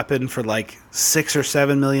Lethal Weapon for like $6 or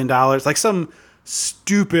 $7 million, like some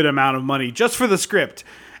stupid amount of money just for the script.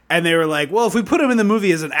 And they were like, well, if we put him in the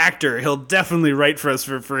movie as an actor, he'll definitely write for us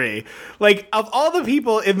for free. Like, of all the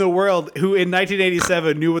people in the world who in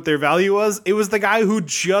 1987 knew what their value was, it was the guy who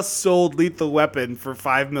just sold Lethal Weapon for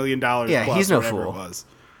 $5 million. Yeah, plus, he's no whatever fool. It was.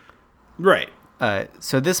 Right.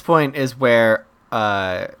 So this point is where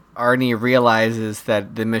Arnie realizes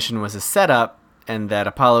that the mission was a setup and that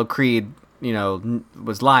Apollo Creed,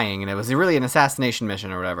 was lying and it was really an assassination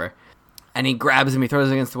mission or whatever. And he grabs him, he throws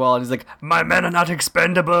him against the wall, and he's like, my men are not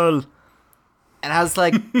expendable. And I was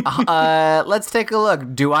like, let's take a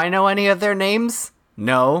look. Do I know any of their names?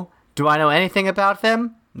 No. Do I know anything about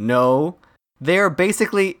them? No. They're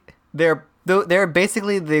basically the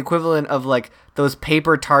equivalent of like those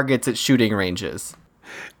paper targets at shooting ranges.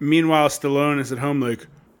 Meanwhile, Stallone is at home like,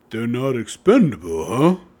 they're not expendable,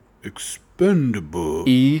 huh? Expendable.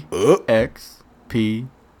 EXPEN.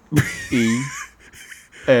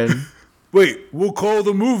 Wait, we'll call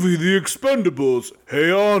the movie The Expendables. Hey,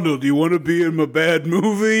 Arnold, you want to be in my bad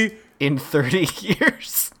movie? In 30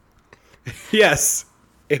 years? Yes.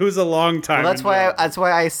 It was a long time. Well, that's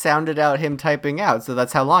why I sounded out him typing out, so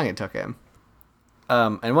that's how long it took him.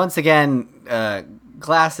 And once again,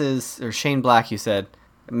 Glasses, or Shane Black, you said,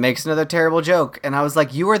 makes another terrible joke. And I was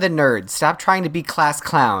like, you are the nerd. Stop trying to be class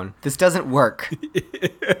clown. This doesn't work.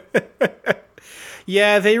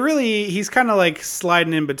 Yeah, he's kind of like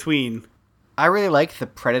sliding in between. I really like the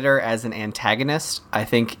Predator as an antagonist. I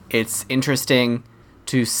think it's interesting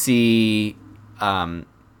to see,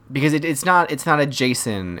 because it's not a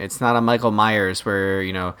Jason, it's not a Michael Myers where,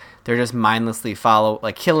 they're just mindlessly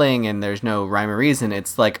killing and there's no rhyme or reason.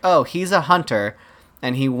 It's like, oh, he's a hunter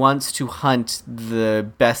and he wants to hunt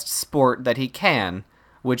the best sport that he can,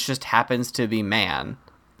 which just happens to be man.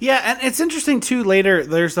 Yeah, and it's interesting, too, later,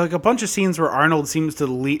 there's like a bunch of scenes where Arnold seems to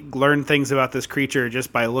learn things about this creature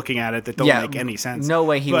just by looking at it that don't make any sense. No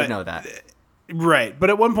way he would know that. Right, but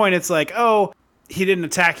at one point it's like, oh, he didn't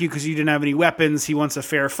attack you because you didn't have any weapons, he wants a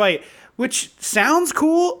fair fight, which sounds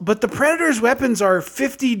cool, but the Predator's weapons are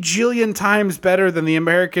 50 jillion times better than the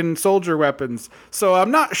American soldier weapons, so I'm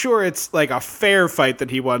not sure it's like a fair fight that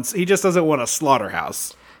he wants, he just doesn't want a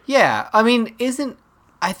slaughterhouse. Yeah, I mean, is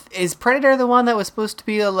Predator the one that was supposed to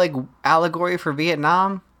be a allegory for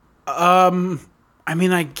Vietnam? I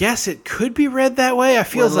mean, I guess it could be read that way. I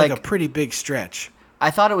feel like a pretty big stretch.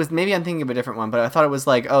 I thought it was, maybe I'm thinking of a different one, but I thought it was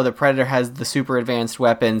like, oh, the Predator has the super advanced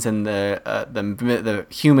weapons and the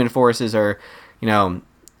human forces are,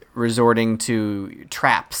 resorting to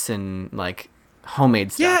traps and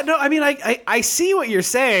homemade stuff. Yeah, no, I mean, I see what you're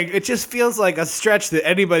saying. It just feels like a stretch that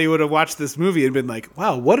anybody would have watched this movie and been like,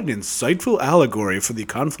 wow, what an insightful allegory for the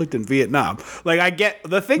conflict in Vietnam. Like, I get,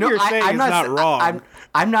 the thing you're saying is not wrong.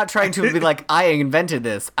 I'm not trying to be like, I invented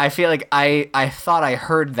this. I feel like I thought I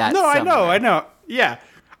heard that somewhere. I know. Yeah.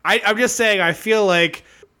 I'm just saying, I feel like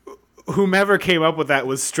whomever came up with that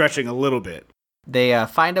was stretching a little bit. They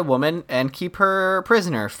find a woman and keep her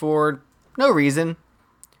prisoner for no reason.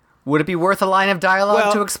 Would it be worth a line of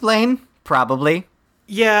dialogue to explain? Probably.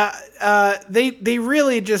 Yeah, they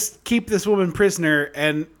really just keep this woman prisoner,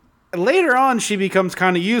 and later on she becomes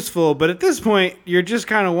kind of useful, but at this point you're just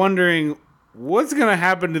kind of wondering what's going to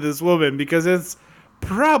happen to this woman, because it's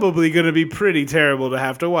probably going to be pretty terrible to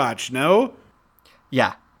have to watch, no?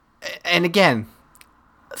 Yeah. And again,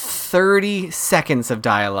 30 seconds of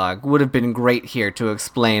dialogue would have been great here to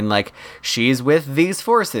explain, like, she's with these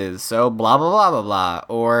forces, so blah, blah, blah, blah, blah.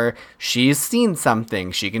 Or she's seen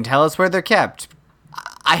something. She can tell us where they're kept.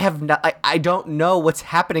 I don't know what's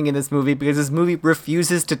happening in this movie because this movie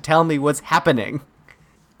refuses to tell me what's happening.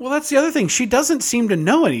 Well, that's the other thing. She doesn't seem to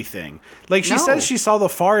know anything. Like, she says she saw the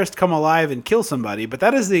forest come alive and kill somebody, but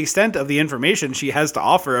that is the extent of the information she has to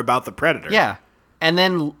offer about the Predator. Yeah. And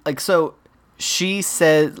then, like, so she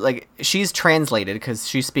says, like, she's translated because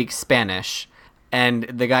she speaks Spanish, and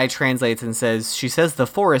the guy translates and says, she says the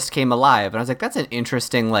forest came alive. And I was like, that's an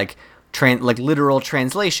interesting, like, literal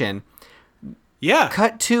translation. Yeah.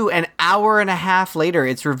 Cut to an hour and a half later,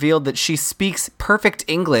 it's revealed that she speaks perfect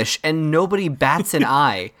English and nobody bats an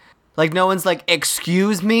eye. Like, no one's like,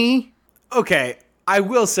 excuse me? Okay, I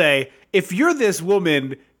will say, if you're this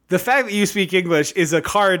woman, the fact that you speak English is a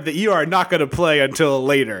card that you are not going to play until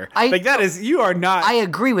later. You are not... I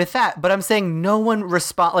agree with that, but I'm saying no one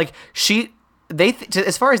like,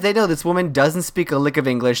 as far as they know, this woman doesn't speak a lick of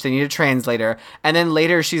English. They need a translator. And then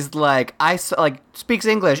later she's like, speaks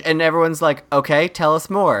English. And everyone's like, okay, tell us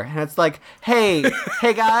more. And it's like, hey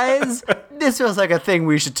guys, this feels like a thing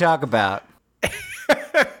we should talk about.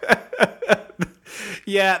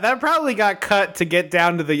 Yeah, that probably got cut to get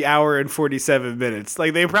down to the hour and 47 minutes.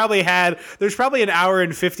 Like, there's probably an hour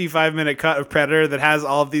and 55-minute cut of Predator that has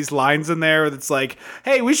all of these lines in there that's like,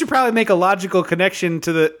 hey, we should probably make a logical connection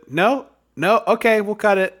to the... No, okay, we'll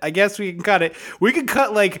cut it. I guess we can cut it. We can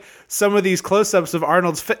cut, like, some of these close-ups of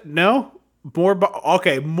Arnold's...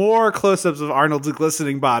 more close-ups of Arnold's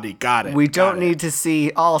glistening body. Got it. We don't need to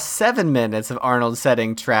see all 7 minutes of Arnold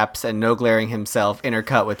setting traps and no glaring himself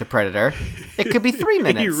intercut with the Predator. It could be 3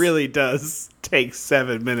 minutes. He really does take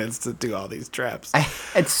 7 minutes to do all these traps.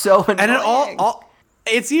 It's so annoying. And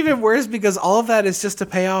it's even worse because all of that is just to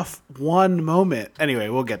pay off one moment. Anyway,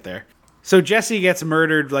 we'll get there. So Jesse gets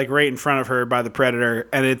murdered, like, right in front of her by the Predator,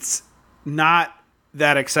 and it's not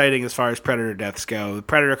that exciting as far as Predator deaths go. The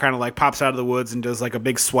Predator kind of, like, pops out of the woods and does, like, a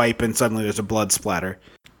big swipe, and suddenly there's a blood splatter.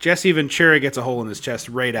 Jesse Ventura gets a hole in his chest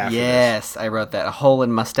right after this. Yes, I wrote that. A hole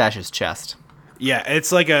in Mustache's chest. Yeah,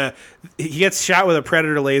 it's like he gets shot with a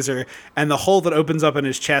Predator laser, and the hole that opens up in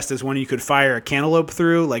his chest is one you could fire a cantaloupe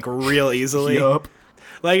through, like, real easily. Yup.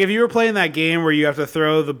 Like, if you were playing that game where you have to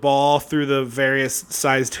throw the ball through the various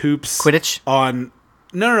sized hoops... Quidditch?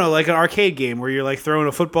 No, like an arcade game where you're, like, throwing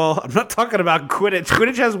a football. I'm not talking about Quidditch.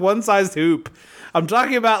 Quidditch has one sized hoop. I'm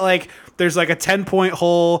talking about, like, there's, like, a 10-point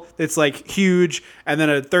hole that's, like, huge, and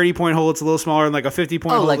then a 30-point hole that's a little smaller, and, like, a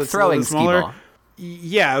 50-point hole like that's throwing a little smaller. skee-ball.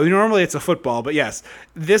 Yeah, normally it's a football, but yes.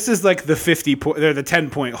 This is, like, the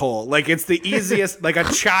 10-point hole. Like, it's the easiest, like, a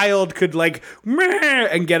child could, like, meh,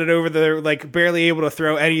 and get it over there, like, barely able to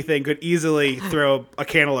throw anything, could easily throw a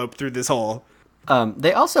cantaloupe through this hole.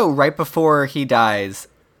 They also, right before he dies,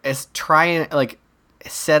 is trying, like,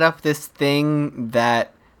 set up this thing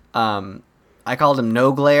that, I called him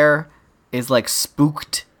No Glare, is, like,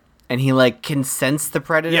 spooked, and he, like, can sense the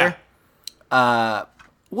Predator. Yeah.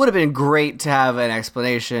 Would have been great to have an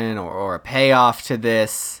explanation or a payoff to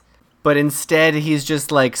this, but instead he's just,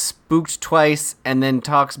 like, spooked twice and then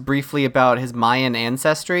talks briefly about his Mayan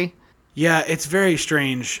ancestry. Yeah, it's very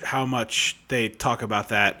strange how much they talk about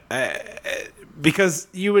that. Because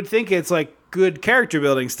you would think it's, like, good character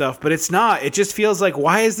building stuff, but it's not. It just feels like,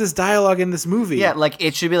 why is this dialogue in this movie? Yeah, like,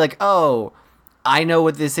 it should be like, oh, I know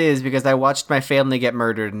what this is because I watched my family get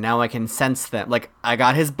murdered and now I can sense them. Like, I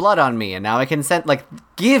got his blood on me and now I can sense, like,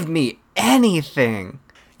 give me anything.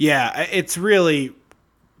 Yeah, it's really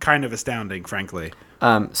kind of astounding, frankly.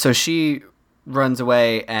 So she runs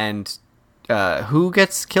away and who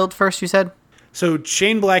gets killed first, you said? So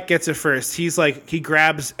Shane Black gets it first. He's like, he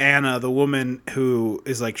grabs Anna, the woman who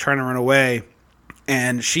is, like, trying to run away,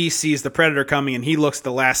 and she sees the Predator coming, and he looks at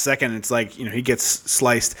the last second, and it's like, you know, he gets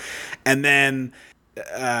sliced. And then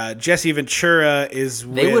Jesse Ventura is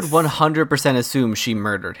They would 100% assume she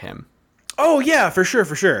murdered him. Oh, yeah, for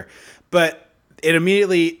sure. But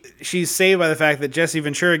she's saved by the fact that Jesse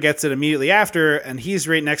Ventura gets it immediately after, and he's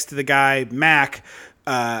right next to the guy, Mac,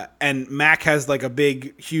 and Mac has, like, a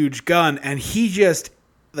big, huge gun, and he just,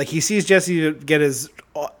 like, he sees Jesse get his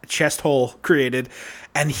chest hole created,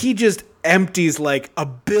 and he just empties, like,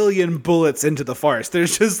 1 billion bullets into the forest.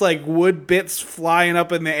 There's just, like, wood bits flying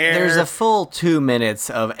up in the air. There's a full 2 minutes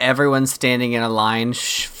of everyone standing in a line,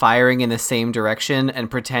 firing in the same direction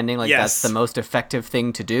and pretending like that's the most effective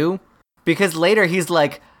thing to do. Because later he's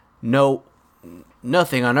like, no,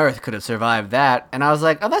 nothing on Earth could have survived that. And I was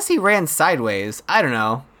like, unless he ran sideways, I don't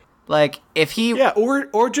know. Like, if he... Yeah,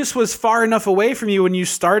 or just was far enough away from you when you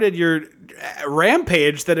started your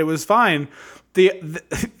rampage that it was fine.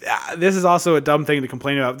 This is also a dumb thing to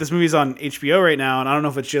complain about. This movie's on HBO right now, and I don't know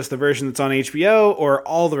if it's just the version that's on HBO or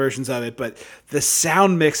all the versions of it, but the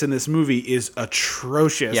sound mix in this movie is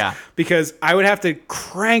atrocious. Yeah. Because I would have to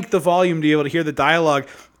crank the volume to be able to hear the dialogue,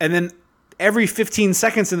 and then every 15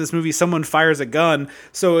 seconds in this movie, someone fires a gun.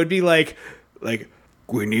 So it would be like,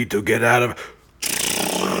 we need to get out of...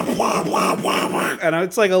 And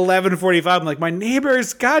it's like 11:45. I'm like, my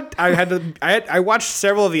neighbors. God, I watched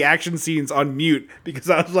several of the action scenes on mute because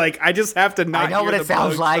I was like, I just have to not. I know hear what the it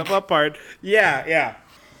sounds blowing like. stuff up part. Yeah.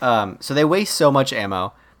 So they waste so much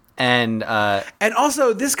ammo, and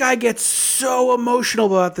also this guy gets so emotional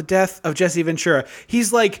about the death of Jesse Ventura.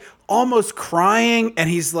 He's like almost crying, and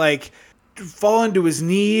he's like falling to his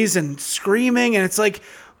knees and screaming, and it's like.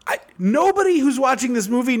 Nobody who's watching this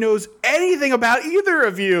movie knows anything about either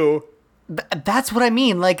of you. That's what I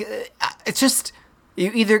mean. Like, it's just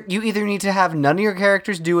you either need to have none of your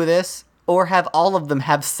characters do with this, or have all of them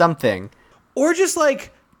have something, or just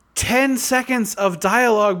like 10 seconds of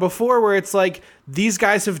dialogue before where it's like these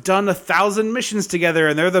guys have done 1,000 missions together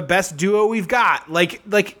and they're the best duo we've got. Like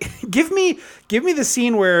give me the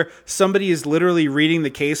scene where somebody is literally reading the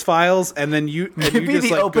case files and then you give me just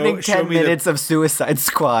the like opening 10 minutes of Suicide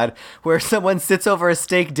Squad where someone sits over a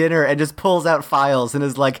steak dinner and just pulls out files and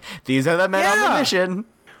is like, these are the men on the mission.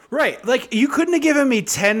 Right. Like, you couldn't have given me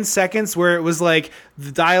 10 seconds where it was like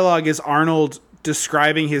the dialogue is Arnold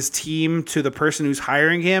describing his team to the person who's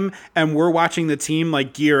hiring him, and we're watching the team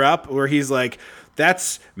like gear up, where he's like,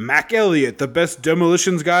 that's Mac Elliott, the best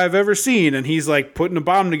demolitions guy I've ever seen, and he's like putting a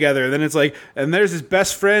bomb together. And then it's like, and there's his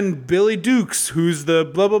best friend Billy Dukes, who's the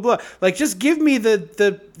blah blah blah. Like, just give me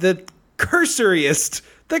the cursoriest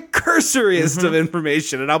of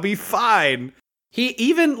information, and I'll be fine. He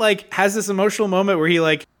even like has this emotional moment where he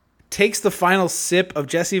like takes the final sip of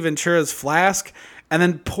Jesse Ventura's flask and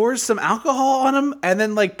then pours some alcohol on him, and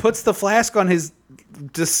then like puts the flask on his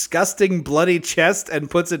disgusting bloody chest and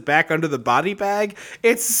puts it back under the body bag.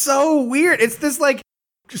 It's so weird. It's this like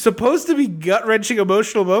supposed to be gut-wrenching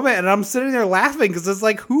emotional moment, and I'm sitting there laughing because it's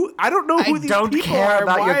like, I don't know who these people are. I don't care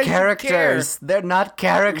about your Why characters. They're not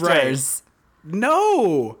characters. Right.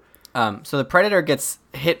 No. So the Predator gets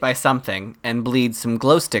hit by something and bleeds some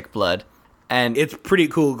glow stick blood, and it's pretty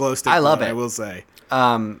cool glow stick. I love blood, it. I will say.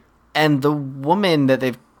 And the woman that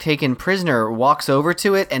they've taken prisoner walks over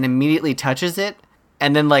to it and immediately touches it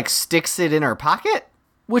and then, like, sticks it in her pocket,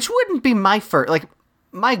 which wouldn't be my first. Like,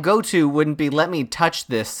 my go-to wouldn't be, let me touch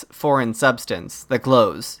this foreign substance that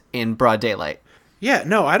glows in broad daylight. Yeah,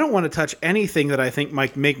 no, I don't want to touch anything that I think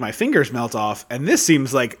might make my fingers melt off, and this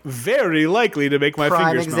seems like very likely to make my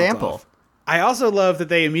fingers melt off. I also love that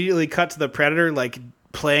they immediately cut to the Predator, like,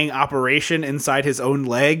 playing Operation inside his own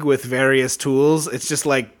leg with various tools. It's just,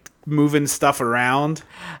 like, moving stuff around.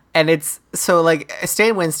 And it's so like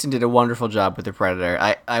Stan Winston did a wonderful job with the Predator.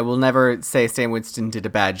 I will never say Stan Winston did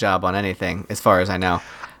a bad job on anything, as far as I know.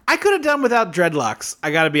 I could have done without dreadlocks.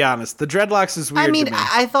 I gotta be honest. The dreadlocks is weird. I mean, to me.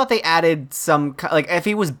 I thought they added some, like, if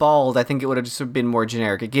he was bald, I think it would have just been more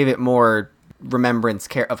generic. It gave it more remembrance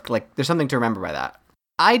of, like, there's something to remember by that.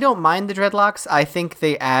 I don't mind the dreadlocks. I think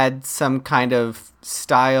they add some kind of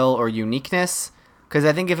style or uniqueness. Because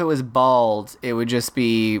I think if it was bald, it would just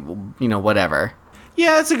be, whatever.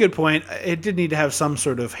 Yeah, that's a good point. It did need to have some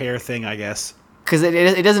sort of hair thing, I guess. Because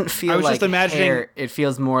it doesn't feel like just imagining... hair. It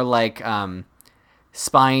feels more like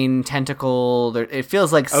spine, tentacle. It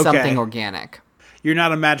feels like something organic. You're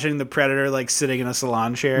not imagining the Predator, like, sitting in a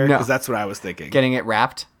salon chair? No. Because that's what I was thinking. Getting it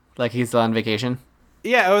wrapped, like he's on vacation.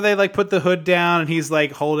 Yeah, or they, like, put the hood down and he's,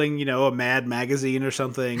 like, holding, a Mad magazine or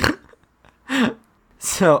something.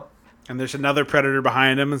 So... And there's another Predator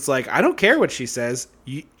behind him. It's like, I don't care what she says.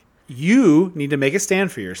 You need to make a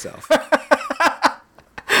stand for yourself.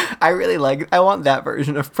 I want that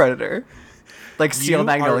version of Predator. Like Steel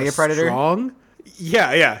Magnolia Predator. Strong,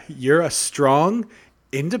 yeah. You're a strong,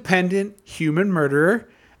 independent human murderer,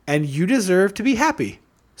 and you deserve to be happy.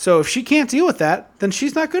 So if she can't deal with that, then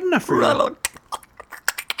she's not good enough for you.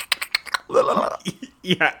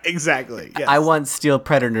 Yeah, exactly. Yes. I want Steel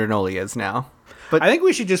Predator Nolias now. But I think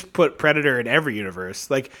we should just put Predator in every universe.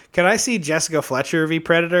 Like, can I see Jessica Fletcher v.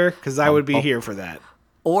 Predator? Because I would be here for that.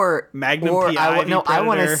 Or Magnum or PI v. I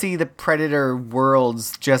want to Predator. see the Predator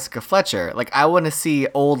world's Jessica Fletcher. Like, I want to see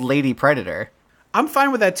old lady Predator. I'm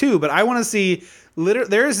fine with that too, but I want to see...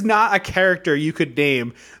 there is not a character you could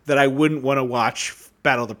name that I wouldn't want to watch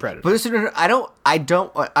battle the Predator. But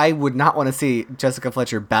I would not want to see Jessica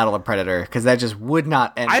Fletcher battle a Predator, because that just would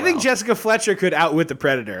not end I think well. Jessica Fletcher could outwit the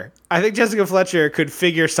Predator. I think Jessica Fletcher could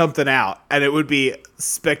figure something out, and it would be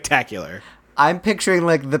spectacular. I'm picturing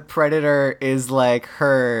like the Predator is like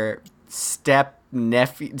her step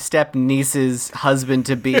niece's husband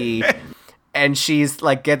to be, and she's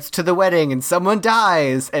like gets to the wedding and someone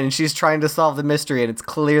dies, and she's trying to solve the mystery, and it's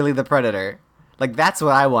clearly the Predator. Like, that's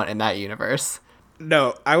what I want in that universe.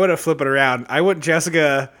 No, I want to flip it around. I want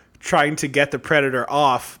Jessica trying to get the Predator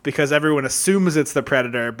off because everyone assumes it's the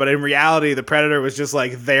Predator, but in reality, the Predator was just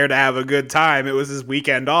like there to have a good time. It was his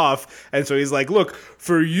weekend off, and so he's like, "Look,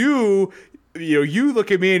 for you." You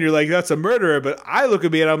look at me and you're like, that's a murderer, but I look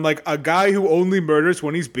at me and I'm like, a guy who only murders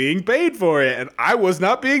when he's being paid for it. And I was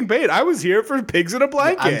not being paid. I was here for pigs in a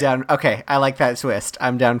blanket. I'm down. Okay, I like that twist.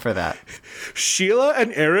 I'm down for that. Sheila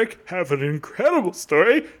and Eric have an incredible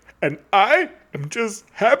story, and I am just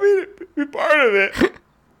happy to be part of it.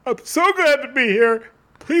 I'm so glad to be here.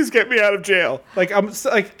 Please get me out of jail. Like,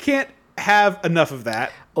 I can't have enough of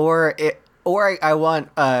that. I want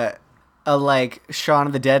a like Shaun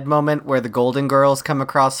of the Dead moment where the Golden Girls come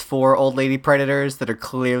across 4 old lady predators that are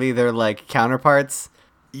clearly their like counterparts.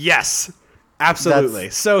 Yes,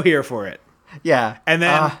 absolutely. So here for it. Yeah. And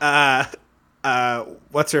then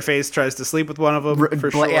what's her face tries to sleep with one of them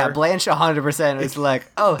for sure. Yeah, Blanche 100% is like,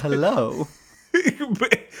 oh, hello.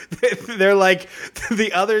 They're like,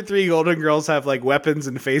 the other 3 Golden Girls have like weapons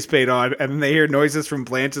and face paint on, and they hear noises from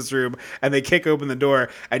Blanche's room, and they kick open the door,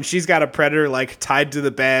 and she's got a Predator like tied to the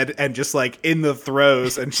bed and just like in the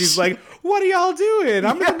throes, and she's like, what are y'all doing?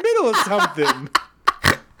 I'm in the middle of something.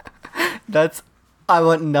 I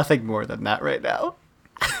want nothing more than that right now.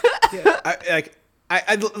 Yeah,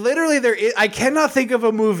 I literally I cannot think of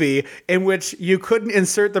a movie in which you couldn't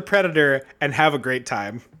insert the Predator and have a great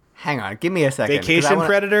time. Hang on, give me a second.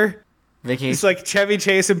 Predator? Vacation. It's like Chevy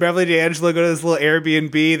Chase and Beverly D'Angelo go to this little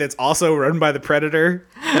Airbnb that's also run by the Predator.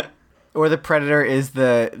 Or the Predator is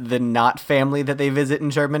the not family that they visit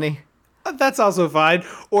in Germany. That's also fine.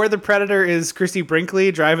 Or the Predator is Christy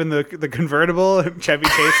Brinkley driving the convertible, and Chevy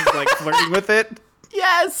Chase is like flirting with it.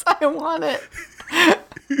 Yes, I want it.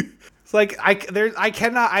 It's like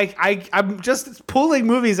I'm just pulling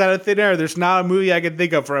movies out of thin air. There's not a movie I can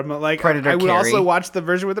think of from like Predator I would Carrie. also watch the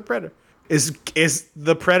version with the Predator. Is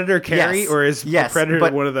the Predator Carrie, Yes. or is the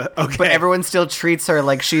Predator one of the okay? But everyone still treats her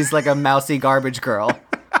like she's like a mousy garbage girl.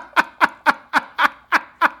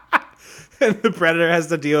 And the Predator has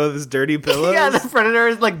to deal with his dirty pillows. Yeah, the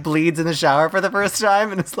Predator like bleeds in the shower for the first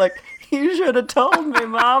time, and it's like, you should have told me,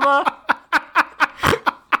 Mama.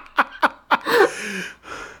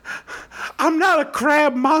 I'm not a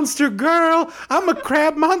crab monster girl. I'm a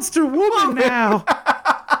crab monster woman now.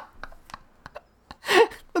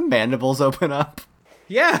 The mandibles open up.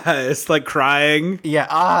 Yeah, it's like crying. Yeah,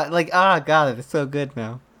 God, it's so good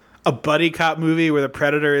now. A buddy cop movie where the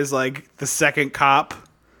Predator is like the second cop.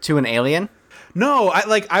 To an alien? No,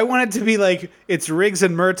 I want it to be like it's Riggs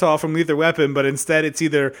and Murtaugh from Lethal Weapon, but instead it's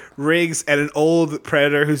either Riggs and an old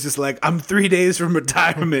Predator who's just like, I'm 3 days from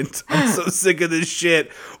retirement. I'm so sick of this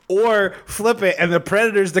shit. Or flip it, and the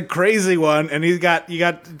Predator's the crazy one, and you got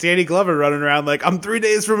Danny Glover running around like, I'm 3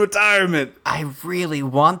 days from retirement. I really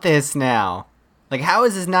want this now. Like, how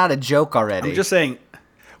is this not a joke already? I'm just saying,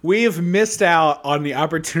 we've missed out on the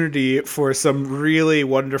opportunity for some really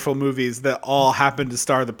wonderful movies that all happen to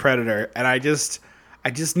star the Predator, and I just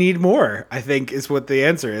need more, I think, is what the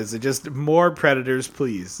answer is. Just more Predators,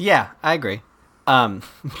 please. Yeah, I agree.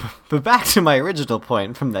 But back to my original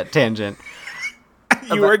point from that tangent.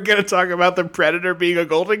 You weren't going to talk about the Predator being a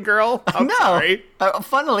Golden Girl? I'm sorry.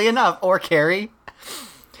 Funnily enough, or Carrie.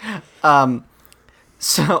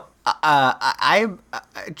 So,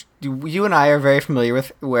 you and I are very familiar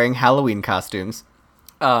with wearing Halloween costumes.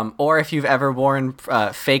 Or if you've ever worn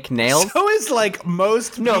fake nails. So is like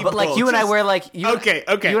most people. No, but like you and I wear like Okay.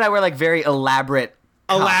 You and I wear like very elaborate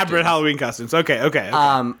Halloween costumes. Okay.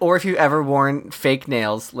 Or if you've ever worn fake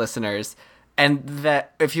nails, listeners, and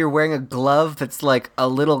that if you're wearing a glove that's like a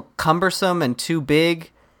little cumbersome and too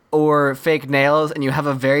big, or fake nails, and you have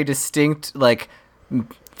a very distinct like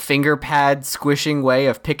finger pad squishing way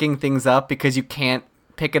of picking things up because you can't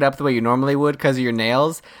pick it up the way you normally would because of your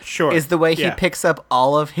nails. Sure. Is the way he picks up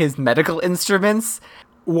all of his medical instruments.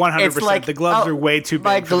 100%. Like, the gloves are way too big.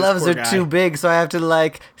 My for this gloves poor are guy. too big, so I have to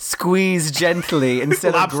like squeeze gently instead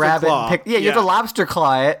of Lobster grab claw. it. And pick. Yeah, you have to lobster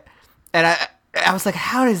claw it. And I was like,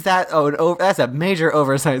 how does that? That's a major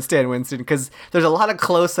oversight, Stan Winston, because there's a lot of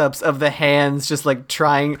close-ups of the hands just like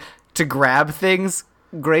trying to grab things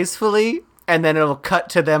gracefully, and then it'll cut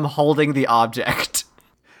to them holding the object.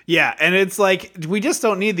 Yeah, and it's like, we just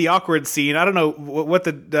don't need the awkward scene. I don't know what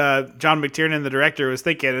the John McTiernan, the director, was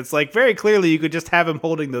thinking. It's like, very clearly you could just have him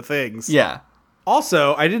holding the things. Yeah.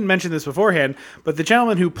 Also, I didn't mention this beforehand, but the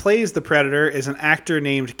gentleman who plays the Predator is an actor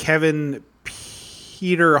named Kevin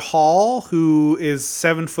Peter Hall, who is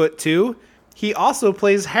 7'2". He also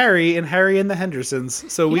plays Harry in Harry and the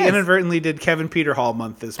Hendersons. So we inadvertently did Kevin Peter Hall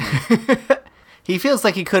month this month. He feels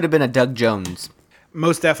like he could have been a Doug Jones.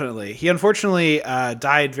 Most definitely. He unfortunately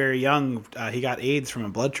died very young. He got AIDS from a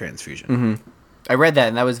blood transfusion. Mm-hmm. I read that,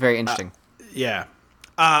 and that was very interesting. Yeah.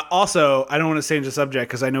 Also, I don't want to change the subject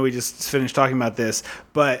because I know we just finished talking about this,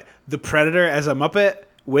 but the Predator as a Muppet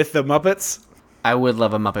with the Muppets. I would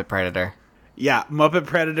love a Muppet Predator. Yeah, Muppet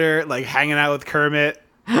Predator, like hanging out with Kermit.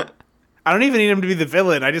 I don't even need him to be the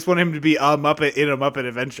villain. I just want him to be a Muppet in a Muppet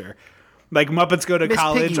adventure. Like Muppets Go to Miss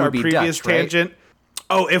College, Piggy our would be previous Dutch, right? tangent.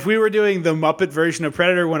 Oh, if we were doing the Muppet version of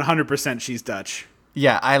Predator, 100% she's Dutch.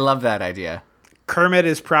 Yeah, I love that idea. Kermit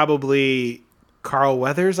is probably Carl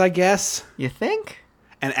Weathers, I guess. You think?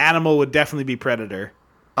 An Animal would definitely be Predator.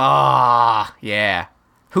 Ah, yeah.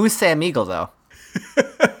 Who's Sam Eagle, though?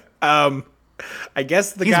 I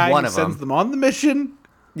guess the He's guy one who of sends them. them on the mission.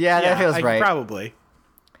 Yeah, that feels right. Probably.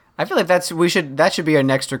 I feel like that should be our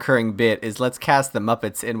next recurring bit, is let's cast the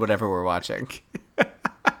Muppets in whatever we're watching.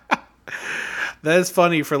 That is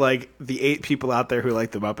funny for, like, the 8 people out there who like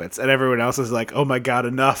the Muppets, and everyone else is like, oh my god,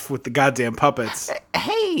 enough with the goddamn puppets.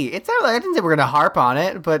 Hey, it's not like I didn't say we're going to harp on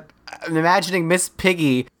it, but I'm imagining Miss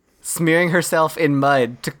Piggy smearing herself in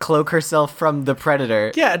mud to cloak herself from the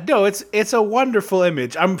Predator. Yeah, no, it's a wonderful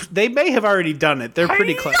image. They may have already done it. They're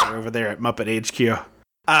pretty clever over there at Muppet HQ.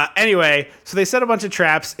 Anyway, so they set a bunch of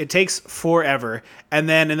traps. It takes forever. And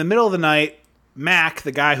then in the middle of the night, Mac,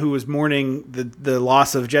 the guy who was mourning the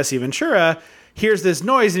loss of Jesse Ventura, hears this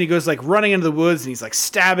noise and he goes like running into the woods and he's like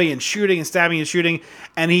stabbing and shooting and stabbing and shooting.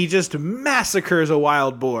 And he just massacres a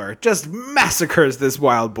wild boar. Just massacres this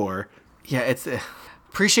wild boar. Yeah, it's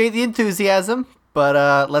appreciate the enthusiasm,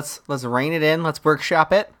 but let's rein it in. Let's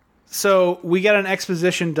workshop it. So we get an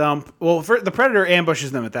exposition dump. Well, the Predator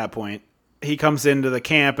ambushes them at that point. He comes into the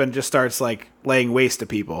camp and just starts like laying waste to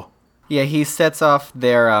people. Yeah, he sets off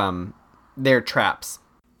their traps.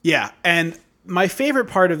 Yeah, and my favorite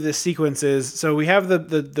part of this sequence is, so we have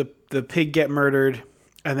the pig get murdered,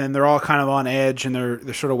 and then they're all kind of on edge, and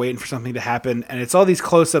they're sort of waiting for something to happen, and it's all these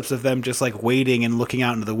close-ups of them just like waiting and looking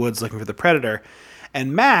out into the woods looking for the Predator.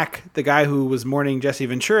 And Mac, the guy who was mourning Jesse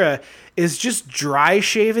Ventura, is just dry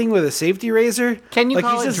shaving with a safety razor. Can you like,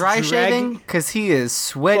 call he's it just dry shaving? Because he is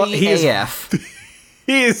sweaty AF.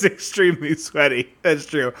 He is extremely sweaty. That's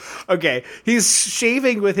true. Okay, he's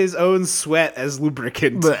shaving with his own sweat as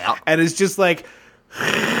lubricant, and it's just like,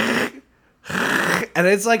 and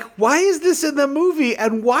it's like, why is this in the movie?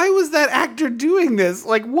 And why was that actor doing this?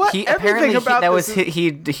 Like, what? Everything about this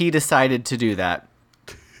he decided to do that,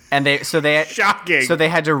 and they shocking. So they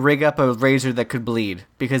had to rig up a razor that could bleed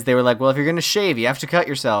because they were like, well, if you're gonna shave, you have to cut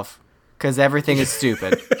yourself because everything is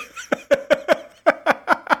stupid.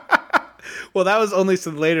 Well, that was only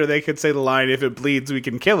so later they could say the line, if it bleeds, we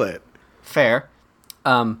can kill it. Fair.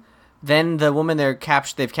 Then the woman they've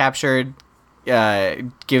captured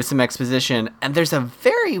gives some exposition, and there's a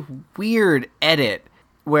very weird edit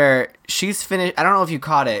where she's finished. I don't know if you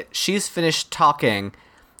caught it. She's finished talking,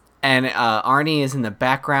 and Arnie is in the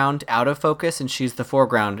background out of focus, and she's the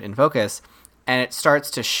foreground in focus, and it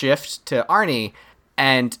starts to shift to Arnie,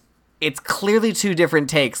 and it's clearly 2 different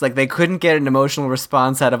takes. Like, they couldn't get an emotional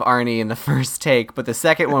response out of Arnie in the first take, but the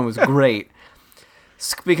second one was great.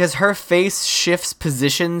 Because her face shifts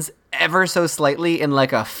positions ever so slightly in,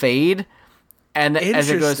 like, a fade. And as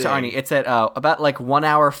it goes to Arnie, it's at about, like, 1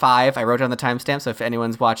 hour 5. I wrote down the timestamp, so if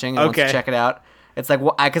anyone's watching and wants to check it out. It's like,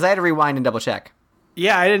 because I had to rewind and double check.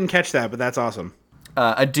 Yeah, I didn't catch that, but that's awesome.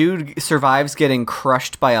 A dude survives getting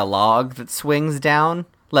crushed by a log that swings down.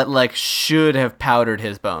 Should have powdered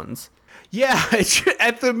his bones. Yeah,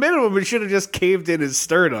 at the minimum, it should have just caved in his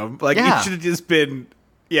sternum. Like, it should have just been,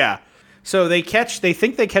 yeah. So they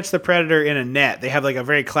think they catch the Predator in a net. They have, like, a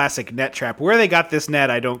very classic net trap. Where they got this net,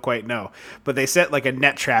 I don't quite know. But they set, like, a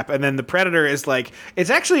net trap, and then the Predator is, like, it's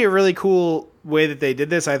actually a really cool way that they did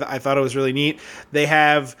this. I thought it was really neat. They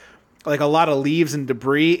have, like, a lot of leaves and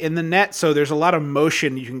debris in the net, so there's a lot of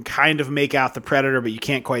motion. You can kind of make out the Predator, but you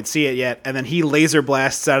can't quite see it yet. And then he laser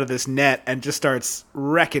blasts out of this net and just starts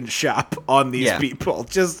wrecking shop on these people.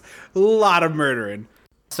 Just a lot of murdering.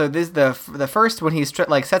 So this the first when he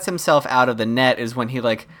sets himself out of the net is when he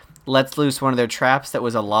lets loose one of their traps that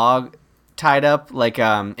was a log tied up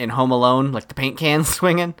in Home Alone, like the paint can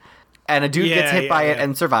swinging, and a dude gets hit by it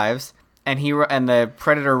and survives, and the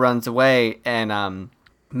Predator runs away, and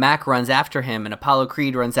Mac runs after him, and Apollo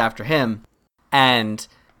Creed runs after him, and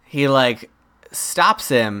he, like, stops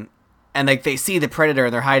him, and, like, they see the Predator,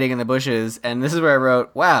 and they're hiding in the bushes, and this is where I wrote,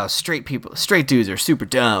 wow, straight dudes are super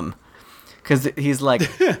dumb. Because he's like,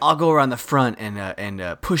 I'll go around the front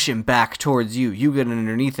and push him back towards you. You get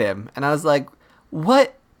underneath him. And I was like,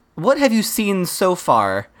 what have you seen so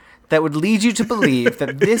far that would lead you to believe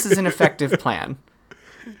that this is an effective plan?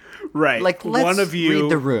 Right. Like, let's read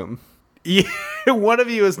the room. Yeah, one of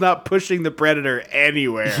you is not pushing the Predator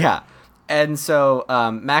anywhere. Yeah. And so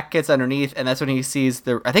Mac gets underneath, and that's when he sees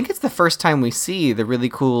I think it's the first time we see the really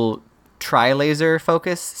cool tri-laser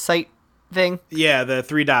focus sight thing. Yeah, the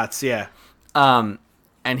 3 dots, yeah.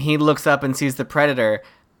 And he looks up and sees the Predator,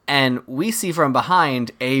 and we see from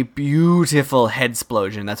behind a beautiful head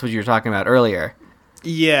explosion. That's what you were talking about earlier.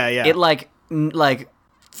 Yeah. It like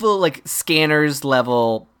full like Scanners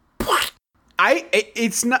level.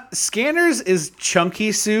 It's not Scanners is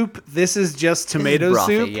chunky soup. This is just tomato brothy,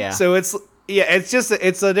 soup. yeah. So it's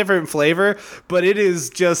a different flavor, but it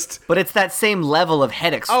is just. But it's that same level of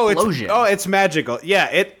head explosion. It's magical.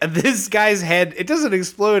 Yeah, this guy's head, it doesn't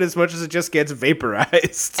explode as much as it just gets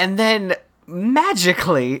vaporized. And then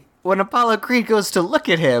magically, when Apollo Creed goes to look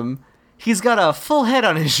at him, he's got a full head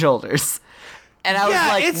on his shoulders. And I was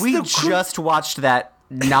like, we just watched that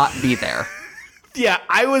not be there. Yeah,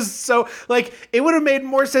 I was so, like, it would have made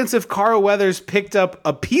more sense if Carl Weathers picked up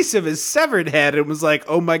a piece of his severed head and was like,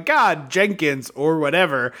 oh my God, Jenkins, or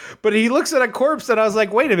whatever. But he looks at a corpse and I was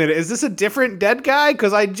like, wait a minute, is this a different dead guy?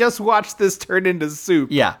 Because I just watched this turn into soup.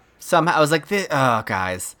 Yeah, somehow I was like,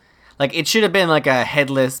 guys. Like, it should have been like a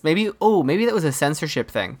headless, maybe that was a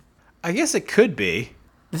censorship thing. I guess it could be.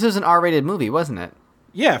 This was an R-rated movie, wasn't it?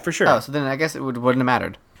 Yeah, for sure. Oh, so then I guess it wouldn't have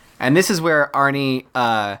mattered. And this is where Arnie,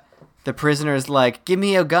 the prisoner's like, give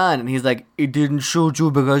me a gun. And he's like, it didn't shoot you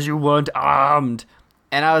because you weren't armed.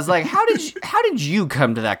 And I was like, how did you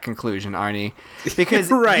come to that conclusion, Arnie? Because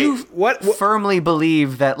right. you what firmly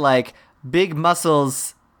believe that, like, big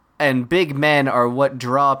muscles and big men are what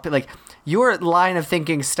draw, like, your line of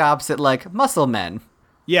thinking stops at, like, muscle men.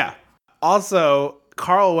 Yeah. Also,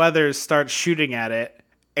 Carl Weathers starts shooting at it,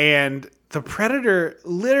 and the Predator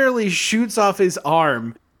literally shoots off his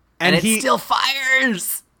arm. And it still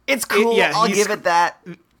fires! It's cool. I'll give it that.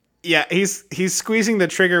 Yeah, he's squeezing the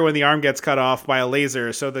trigger when the arm gets cut off by a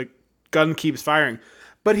laser, so the gun keeps firing.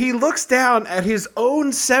 But he looks down at his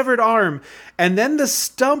own severed arm, and then the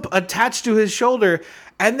stump attached to his shoulder,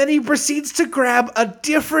 and then he proceeds to grab a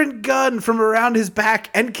different gun from around his back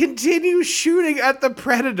and continue shooting at the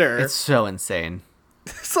Predator. It's so insane.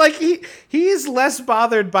 It's like he is less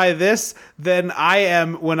bothered by this than I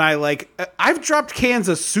am when I've dropped cans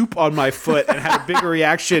of soup on my foot and had a bigger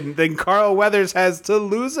reaction than Carl Weathers has to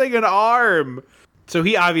losing an arm. So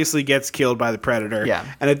he obviously gets killed by the Predator. Yeah.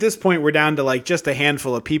 And at this point, we're down to like just a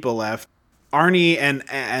handful of people left. Arnie and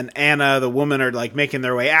Anna, the woman, are like making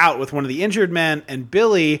their way out with one of the injured men, and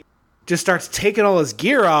Billy just starts taking all his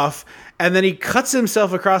gear off, and then he cuts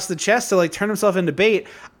himself across the chest to like turn himself into bait.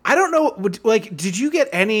 I don't know, like, did you get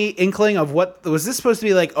any inkling of what, was this supposed to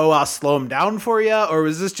be like, oh, I'll slow him down for you, or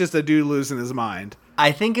was this just a dude losing his mind?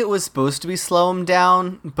 I think it was supposed to be slow him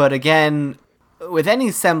down, but again, with any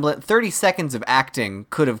semblance, 30 seconds of acting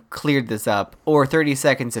could have cleared this up, or 30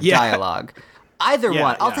 seconds of dialogue. Either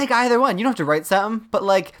one. I'll take either one. You don't have to write something, but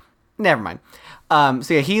like, never mind.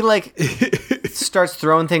 So yeah, he like starts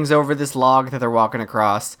throwing things over this log that they're walking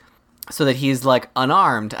across so that he's like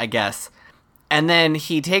unarmed, I guess. And then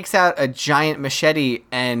he takes out a giant machete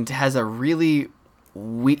and has a really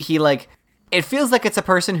it feels like it's a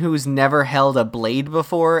person who's never held a blade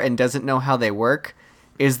before and doesn't know how they work,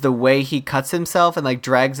 is the way he cuts himself and like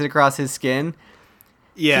drags it across his skin.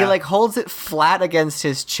 Yeah. He like holds it flat against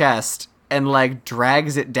his chest and like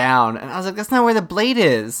drags it down. And I was like, that's not where the blade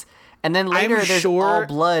is. And then later there's all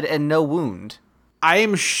blood and no wound. I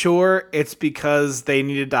am sure it's because they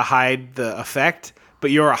needed to hide the effect. But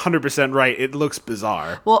you're 100% right. It looks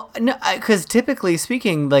bizarre. Well, no, because typically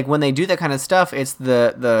speaking, like when they do that kind of stuff, it's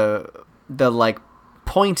the like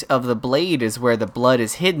point of the blade is where the blood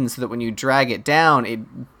is hidden, so that when you drag it down, it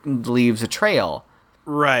leaves a trail.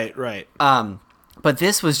 Right. But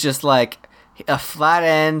this was just like a flat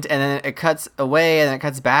end, and then it cuts away, and then it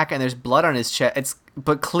cuts back, and there's blood on his chest.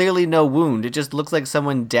 But clearly no wound. It just looks like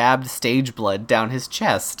someone dabbed stage blood down his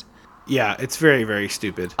chest. Yeah, it's very, very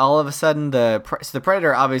stupid. All of a sudden, the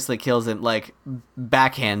Predator obviously kills him, like,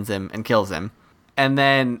 backhands him and kills him. And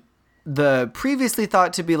then the previously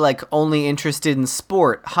thought to be, like, only interested in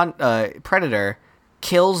sport Predator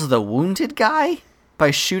kills the wounded guy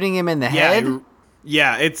by shooting him in the head.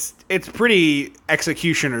 Yeah, it's pretty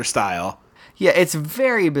executioner style. Yeah, it's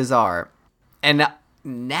very bizarre. And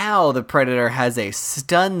now the Predator has a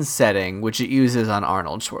stun setting, which it uses on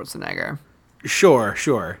Arnold Schwarzenegger.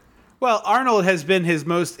 Sure. Well, Arnold has been his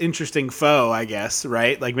most interesting foe, I guess,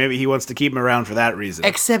 right? Like, maybe he wants to keep him around for that reason.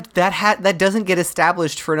 Except that doesn't get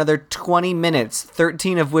established for another 20 minutes,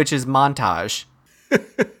 13 of which is montage.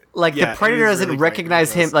 Like, Yeah, the Predator it is doesn't really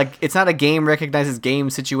recognize quite him. Like, it's not a game recognizes game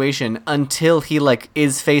situation until he, like,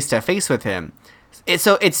 is face to face with him.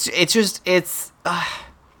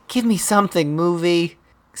 Give me something, movie.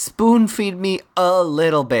 Spoon feed me a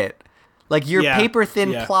little bit. Like, your Yeah, paper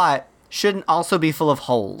thin yeah. plot shouldn't also be full of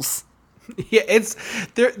holes. Yeah, it's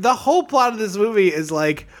the whole plot of this movie is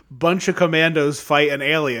like bunch of commandos fight an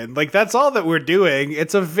alien. Like, that's all that we're doing.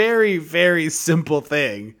 It's a very, very simple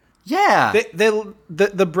thing. Yeah.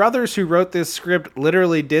 The brothers who wrote this script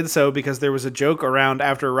literally did so because there was a joke around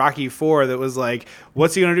after Rocky IV that was like,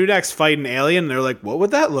 what's he gonna do next? Fight an alien? And they're like, what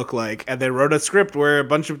would that look like? And they wrote a script where a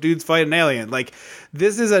bunch of dudes fight an alien. Like,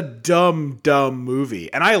 this is a dumb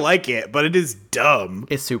movie. And I like it, but it is dumb.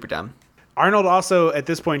 It's super dumb. Arnold also at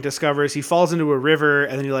this point discovers he falls into a river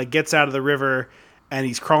and then he like gets out of the river and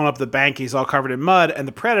he's crawling up the bank. He's all covered in mud, and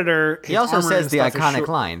the Predator. He also says the iconic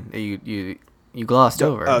line that you glossed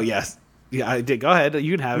over. Oh yes, yeah, I did. Go ahead,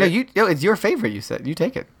 you can have it. No, it's your favorite. You said you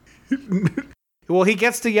take it. Well, he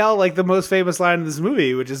gets to yell like the most famous line in this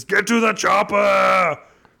movie, which is "Get to the chopper."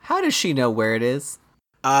 How does she know where it is?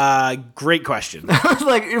 Great question.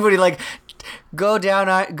 Like everybody, like go down.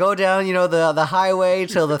 You know the highway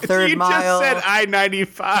till the third You mile. just said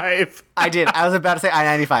I-95. I did. I was about to say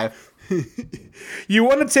I-95. You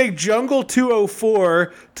want to take Jungle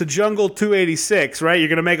 204 to Jungle 286, right? You're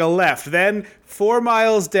gonna make a left. Then 4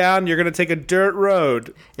 miles down, you're gonna take a dirt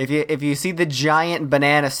road. If you see the giant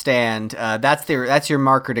banana stand, that's your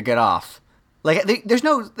marker to get off. Like there's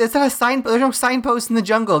no signpost in the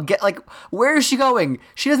jungle. Where is she going?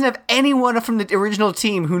 She doesn't have anyone from the original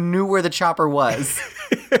team who knew where the chopper was.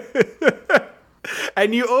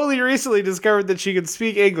 And you only recently discovered that she could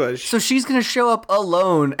speak English. So she's gonna show up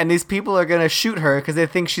alone, and these people are gonna shoot her because they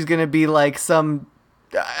think she's gonna be like some,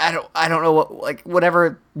 I don't know what, like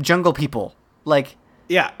whatever jungle people. Like,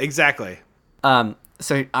 Yeah, exactly.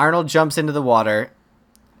 so Arnold jumps into the water,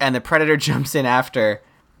 and the Predator jumps in after,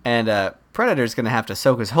 and Predator's gonna have to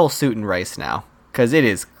soak his whole suit in rice now because it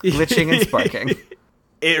is glitching and sparking.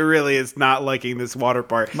 It really is not liking this water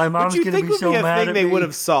part. My mom's Which you gonna think be would so be a mad thing at they me. would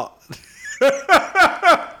have saw.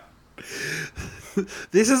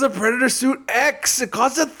 This is a Predator suit X. It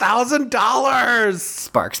costs $1,000.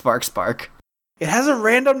 Spark, spark, spark. It has a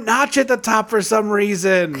random notch at the top for some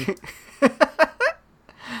reason.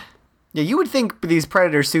 Yeah, you would think these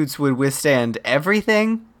Predator suits would withstand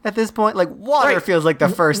everything at this point. Like, water Right. feels like the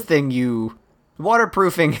first thing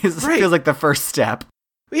waterproofing Right. feels like the first step.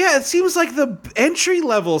 Yeah, it seems like the entry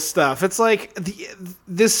level stuff. It's like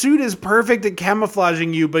the suit is perfect at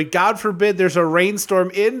camouflaging you, but God forbid there's a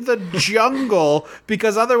rainstorm in the jungle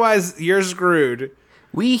because otherwise you're screwed.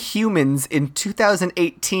 We humans in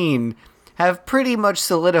 2018 have pretty much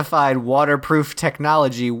solidified waterproof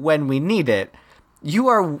technology when we need it. You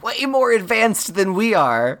are way more advanced than we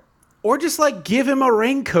are. Or just like give him a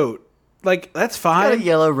raincoat. Like, that's Got a fine.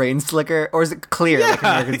 yellow rain slicker, or is it clear like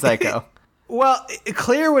Yeah. American Psycho? Well,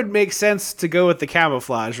 clear would make sense to go with the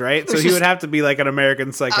camouflage, right? So It's he just- would have to be like an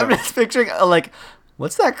American Psycho. I'm just picturing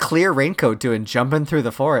what's that clear raincoat doing jumping through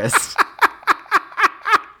the forest?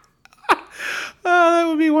 Oh, that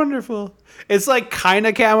would be wonderful. It's like kind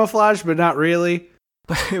of camouflage, but not really.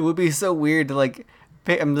 But it would be so weird to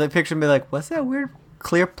I'm picturing me like, what's that weird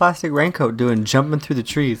clear plastic raincoat doing jumping through the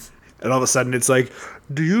trees? And all of a sudden it's like,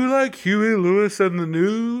 do you like Huey Lewis and the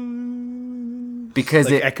News? Because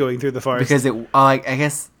Like echoing through the forest. I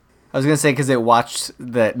guess I was gonna say because it watched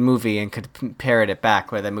that movie and could parrot it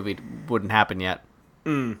back where that movie wouldn't happen yet.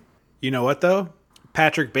 You know what, though?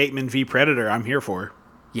 Patrick Bateman v. Predator, I'm here for.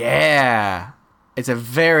 Yeah, it's a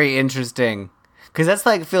very interesting because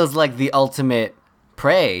feels like the ultimate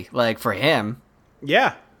prey like for him.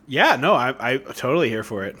 Yeah. Yeah, no, I'm totally here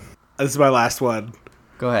for it. This is my last one.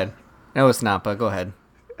 Go ahead. No, it's not, but go ahead.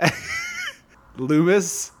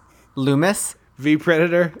 Loomis Loomis. v.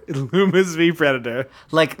 Predator. Loomis v. Predator.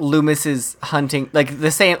 Like Loomis is hunting, like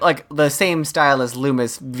the same style as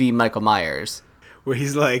Loomis v. Michael Myers, Where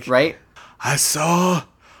he's like, right? I saw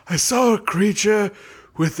a creature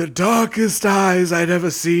with the darkest eyes I'd ever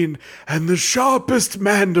seen and the sharpest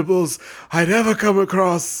mandibles I'd ever come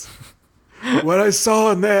across. What I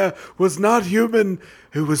saw in there was not human,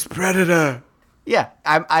 it was Predator. Yeah,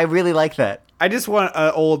 I really like that. I just want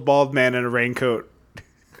an old bald man in a raincoat.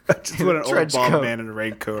 I just want an old Trench bald coat. man in a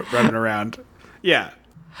raincoat running around. Yeah.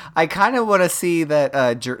 I kind of want to see that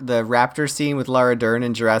the raptor scene with Laura Dern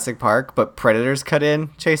in Jurassic Park, but predators cut in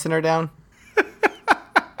chasing her down.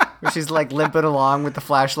 Where she's like limping along with the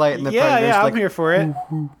flashlight and the predators. Yeah, like, I'm here for it.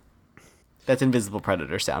 That's Invisible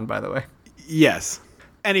Predator sound, by the way. Yes.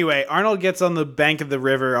 Anyway, Arnold gets on the bank of the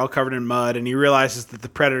river all covered in mud, and he realizes that the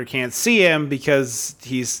predator can't see him because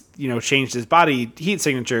he's, changed his body heat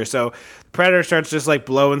signature. So the predator starts just like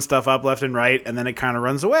blowing stuff up left and right, and then it kind of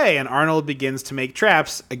runs away, and Arnold begins to make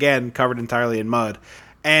traps, again, covered entirely in mud.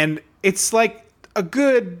 And it's like a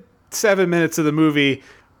good 7 minutes of the movie,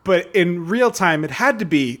 but in real time, it had to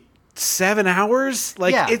be 7 hours.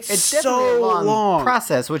 Like, yeah, it's definitely so a long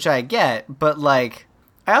process, which I get, but like,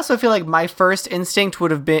 I also feel like my first instinct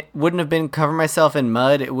wouldn't have been cover myself in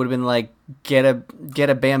mud. It would have been like get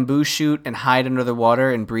a bamboo shoot and hide under the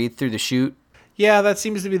water and breathe through the chute. Yeah, that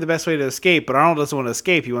seems to be the best way to escape, but Arnold doesn't want to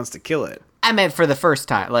escape. He wants to kill it. I meant for the first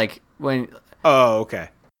time, like when. Oh, okay.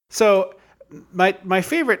 So my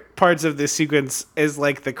favorite parts of this sequence is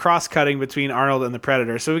like the cross-cutting between Arnold and the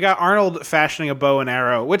Predator. So we got Arnold fashioning a bow and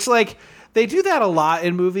arrow, which like they do that a lot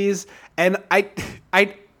in movies, and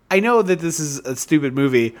I know that this is a stupid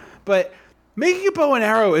movie, but making a bow and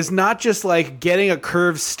arrow is not just like getting a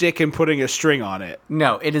curved stick and putting a string on it.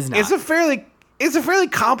 No, it is not. It's a fairly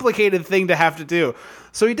complicated thing to have to do.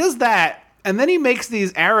 So he does that, and then he makes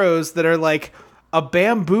these arrows that are like a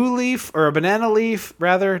bamboo leaf, or a banana leaf,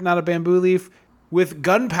 rather, not a bamboo leaf, with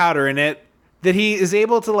gunpowder in it that he is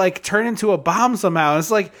able to like turn into a bomb somehow. And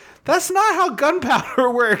it's like, that's not how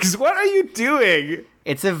gunpowder works. What are you doing?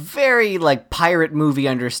 It's a very, like, pirate movie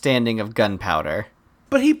understanding of gunpowder.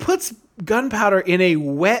 But he puts gunpowder in a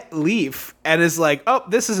wet leaf and is like, oh,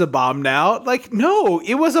 this is a bomb now. Like, no,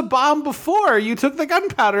 it was a bomb before you took the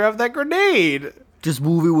gunpowder of that grenade. This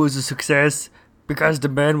movie was a success because the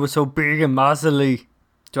man was so big and muscly.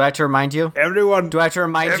 Do I have to remind you? Do I have to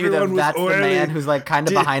remind you that that's the man who's, like, kind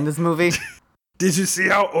of behind this movie? Did you see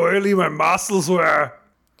how oily my muscles were?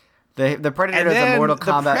 The Predator has a Mortal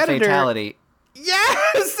Kombat fatality.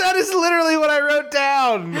 Yes, that is literally what I wrote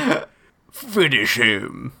down. Finish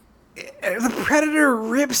him. The Predator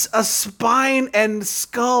rips a spine and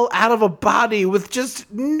skull out of a body with just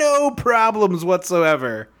no problems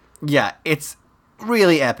whatsoever. Yeah, it's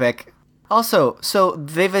really epic. Also, so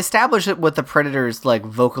they've established what the Predator's like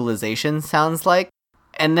vocalization sounds like,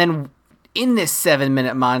 and then in this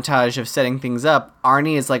 7-minute montage of setting things up,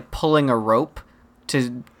 Arnie is like pulling a rope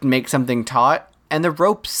to make something taut. And the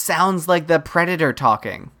rope sounds like the Predator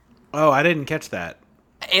talking. Oh, I didn't catch that.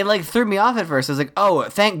 It like threw me off at first. I was like, oh,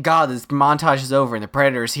 thank God this montage is over and the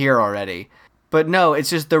Predator's here already. But no, it's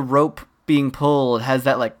just the rope being pulled has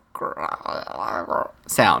that like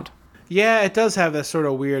sound. Yeah, it does have that sort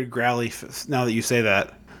of weird growly now that you say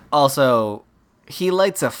that. Also, he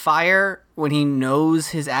lights a fire when he knows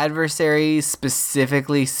his adversary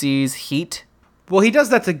specifically sees heat. Well, he does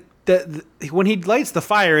that to... when he lights the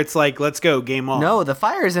fire, it's like, let's go, game on. No, the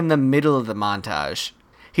fire's in the middle of the montage.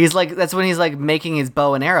 He's like, that's when he's like making his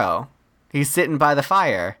bow and arrow. He's sitting by the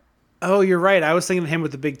fire. Oh, you're right. I was thinking of him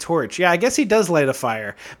with the big torch. Yeah, I guess he does light a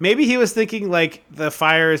fire. Maybe he was thinking like the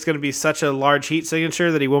fire is going to be such a large heat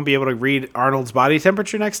signature that he won't be able to read Arnold's body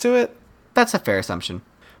temperature next to it. That's a fair assumption.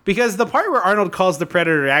 Because the part where Arnold calls the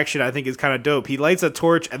Predator to action, I think, is kind of dope. He lights a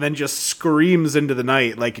torch and then just screams into the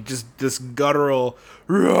night, like just this guttural,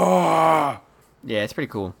 "Rah!" Yeah, it's pretty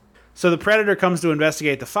cool. So the Predator comes to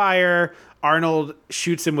investigate the fire. Arnold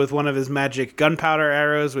shoots him with one of his magic gunpowder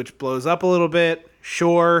arrows, which blows up a little bit.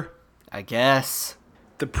 Sure. I guess.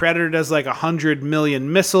 The Predator does like 100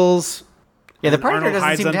 million missiles. Yeah, the Predator Arnold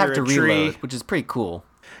doesn't seem to have to hides under a reload, tree. which is pretty cool.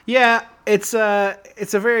 Yeah, it's a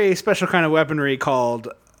very special kind of weaponry called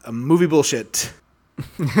movie bullshit.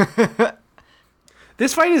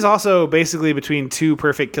 This fight is also basically between two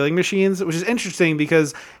perfect killing machines, which is interesting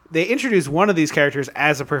because they introduce one of these characters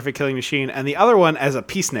as a perfect killing machine and the other one as a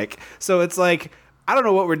peacenik. So it's like, I don't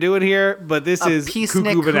know what we're doing here, but this is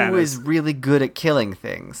peacenik cuckoo bananas. who is really good at killing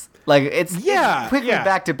things. Like it's quickly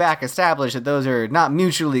back to back established that those are not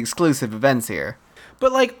mutually exclusive events here.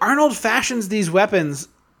 But like Arnold fashions these weapons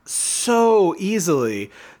so easily.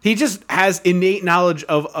 He just has innate knowledge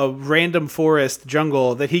of a random forest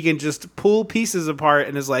jungle that he can just pull pieces apart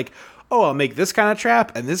and is like, oh, I'll make this kind of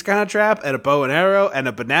trap and this kind of trap and a bow and arrow and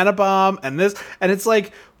a banana bomb and this. And it's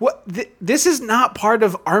like, what? This is not part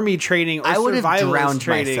of army training or survivalist training. I would have drowned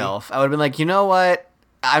myself. I would have been like, you know what?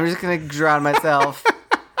 I'm just going to drown myself.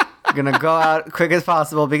 I'm going to go out quick as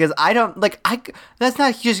possible because I don't, like, that's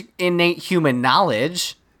not just innate human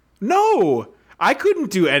knowledge. No, I couldn't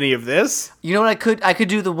do any of this. You know what I could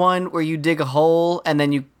do the one where you dig a hole and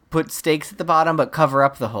then you put stakes at the bottom but cover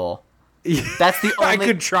up the hole. That's the only. I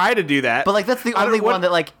could try to do that. But like that's the I don't- only what- one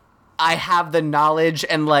that like I have the knowledge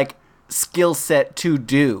and like skill set to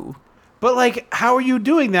do. But like, how are you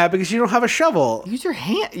doing that? Because you don't have a shovel. Use your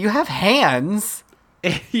hand. You have hands.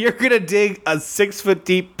 You're gonna dig a 6-foot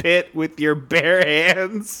deep pit with your bare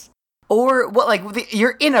hands. Or what? Like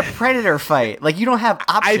you're in a predator fight. Like you don't have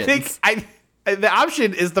options. I think the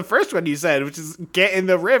option is the first one you said, which is get in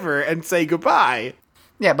the river and say goodbye.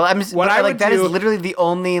 Yeah, but I'm just, What but, I like would that is do- literally the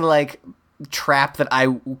only like trap that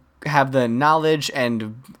I have the knowledge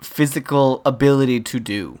and physical ability to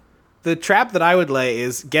do. The trap that I would lay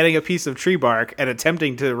is getting a piece of tree bark and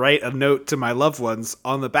attempting to write a note to my loved ones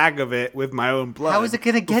on the back of it with my own blood. How is it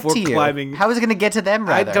going to get before to you? climbing- How is it going to get to them?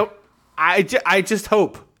 I Rather? don't. I just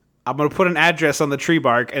hope. I'm gonna put an address on the tree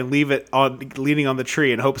bark and leave it on leaning on the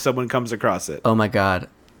tree and hope someone comes across it. Oh my god,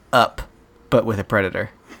 up, but with a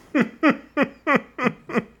predator.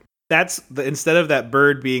 That's the instead of that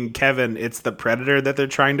bird being Kevin, it's the predator that they're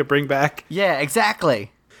trying to bring back. Yeah,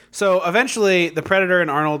 exactly. So eventually, the Predator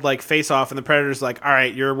and Arnold like face off, and the Predator's like, "All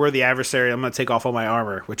right, you're a worthy adversary. I'm gonna take off all my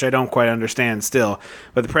armor," which I don't quite understand still.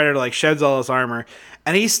 But the Predator like sheds all his armor,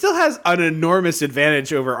 and he still has an enormous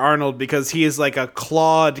advantage over Arnold because he is like a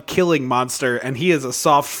clawed killing monster, and he is a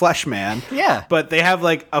soft flesh man. Yeah. But they have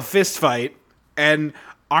like a fist fight, and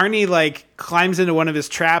Arnie like climbs into one of his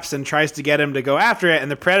traps and tries to get him to go after it,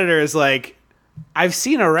 and the Predator is like, I've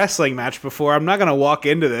seen a wrestling match before. I'm not going to walk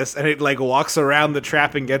into this. And it like walks around the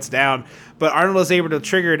trap and gets down. But Arnold was able to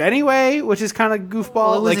trigger it anyway, which is kind of goofball.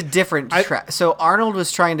 Well, it was like, a different trap. So Arnold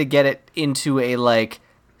was trying to get it into a like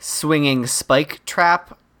swinging spike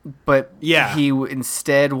trap, but Yeah. he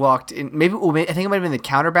instead walked in. Maybe I think it might have been the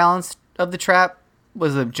counterbalance of the trap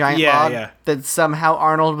was a giant Yeah, log yeah. that somehow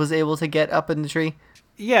Arnold was able to get up in the tree.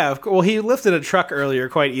 Yeah, well, he lifted a truck earlier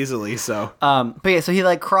quite easily, so. But yeah, so he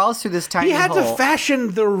like crawls through this tiny He had to hole.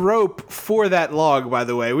 fashion the rope for that log, by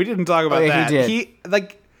the way. We didn't talk about yeah, that. he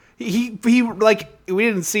did. He like, we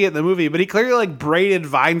didn't see it in the movie, but he clearly like braided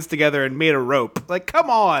vines together and made a rope. Like,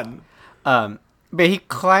 come on. But he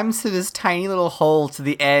climbs through this tiny little hole to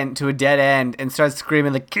the end, to a dead end, and starts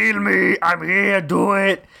screaming like, "Kill me! I'm here! Do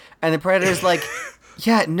it!" And the Predator's like,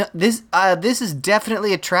 "Yeah, no, this is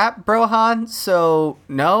definitely a trap, Brohan. So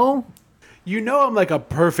no." You know I'm like a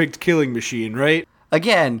perfect killing machine, right?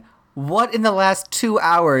 Again, what in the last 2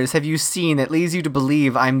 hours have you seen that leads you to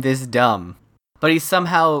believe I'm this dumb? But he's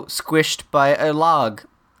somehow squished by a log,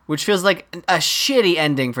 which feels like a shitty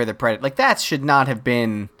ending for the Predator. Like that should not have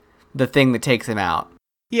been the thing that takes him out.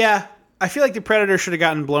 Yeah, I feel like the Predator should have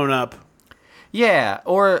gotten blown up. Yeah,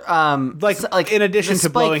 or Like in addition the to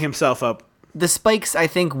blowing spike- himself up. The spikes I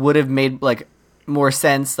think would have made like more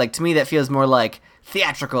sense. Like to me that feels more like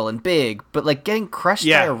theatrical and big, but like getting crushed by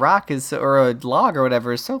Yeah. a rock or a log or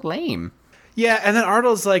whatever is so lame. Yeah, and then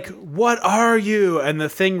Arnold's like, "What are you?" And the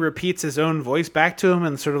thing repeats his own voice back to him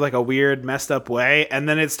in sort of like a weird, messed up way. And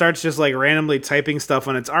then it starts just like randomly typing stuff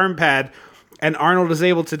on its arm pad. And Arnold is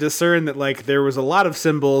able to discern that like there was a lot of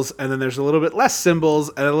symbols, and then there's a little bit less symbols,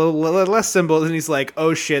 and a little less symbols, and he's like,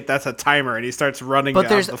 "Oh shit, that's a timer!" And he starts running But down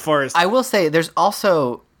there's the forest. I will say there's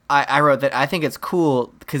also I wrote that I think it's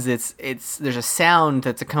cool because it's there's a sound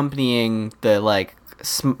that's accompanying the like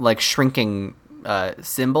shrinking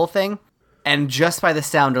symbol thing, and just by the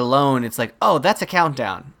sound alone, it's like, oh, that's a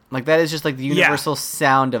countdown. Like that is just like the universal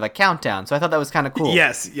sound of a countdown. So I thought that was kind of cool.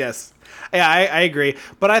 Yes. Yeah, I agree.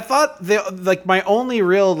 But I thought my only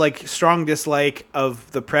real like strong dislike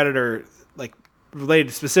of the Predator, like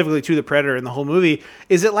related specifically to the Predator in the whole movie,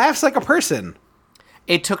 is it laughs like a person.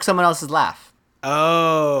 It took someone else's laugh.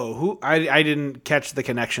 Oh, I didn't catch the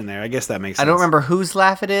connection there. I guess that makes sense. I don't remember whose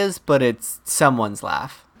laugh it is, but it's someone's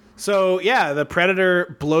laugh. So yeah, the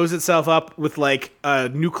Predator blows itself up with like a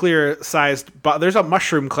nuclear-sized. There's a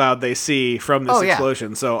mushroom cloud they see from this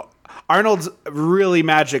explosion. So Arnold's really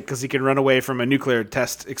magic because he can run away from a nuclear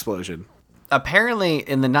test explosion. Apparently,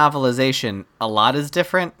 in the novelization, a lot is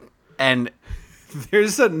different, and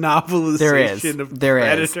There's a novelization of There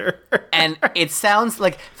is. Predator. And it sounds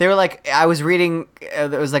like they were like I was reading.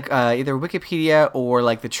 There was like either Wikipedia or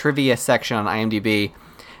like the trivia section on IMDb,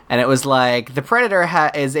 and it was like the Predator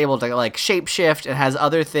is able to like shapeshift and has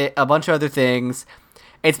a bunch of other things.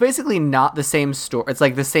 It's basically not the same story. It's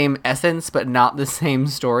like the same essence, but not the same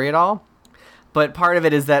story at all. But part of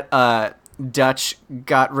it is that Dutch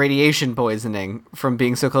got radiation poisoning from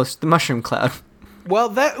being so close to the mushroom cloud. Well,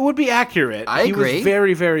 that would be accurate. I agree. He was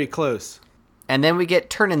very, very close. And then we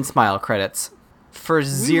get turn and smile credits for We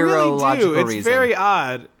zero really logical do. It's reason. very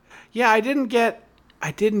odd. Yeah, I didn't get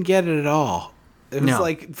it at all. It was No.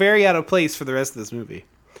 like very out of place for the rest of this movie.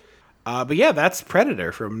 But yeah, that's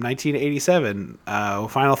Predator from 1987.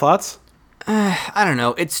 Final thoughts? I don't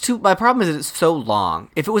know. It's too. My problem is it's so long.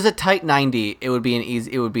 If it was a tight 90, it would be an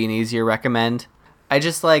easier recommend. I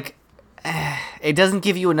just like it doesn't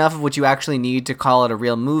give you enough of what you actually need to call it a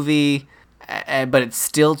real movie, but it's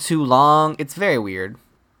still too long. It's very weird.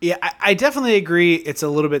 Yeah, I definitely agree. It's a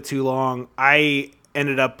little bit too long. I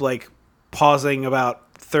ended up like pausing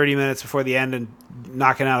about 30 minutes before the end and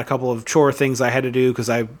knocking out a couple of chore things I had to do because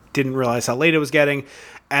I didn't realize how late it was getting,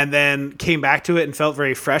 and then came back to it and felt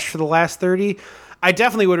very fresh for the last 30. I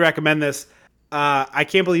definitely would recommend this. I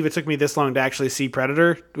can't believe it took me this long to actually see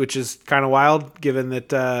Predator, which is kind of wild given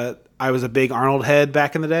that I was a big Arnold head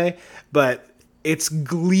back in the day, but it's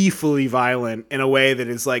gleefully violent in a way that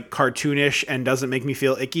is like cartoonish and doesn't make me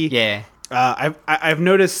feel icky. Yeah. I've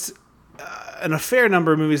noticed in a fair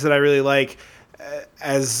number of movies that I really like,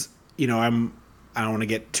 as you know, I don't want to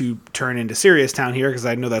get too turned into Serious Town here because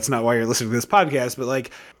I know that's not why you're listening to this podcast, but like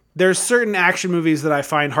there's certain action movies that I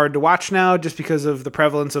find hard to watch now just because of the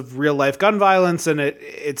prevalence of real life gun violence, and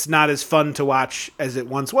it's not as fun to watch as it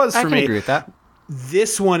once was for me. I can agree with that.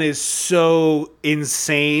 This one is so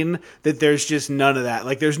insane that there's just none of that.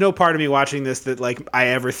 Like, there's no part of me watching this that, like, I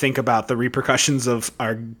ever think about the repercussions of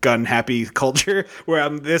our gun-happy culture, where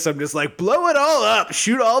I'm just like, blow it all up,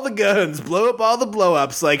 shoot all the guns, blow up all the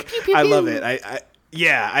blow-ups. Like, pew, pew, I love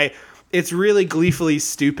it. It's really gleefully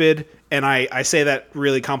stupid, and I say that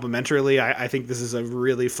really complimentarily. I think this is a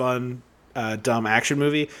really fun, dumb action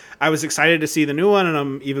movie. I was excited to see the new one, and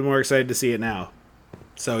I'm even more excited to see it now.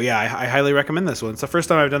 So, yeah, I highly recommend this one. It's the first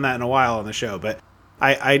time I've done that in a while on the show, but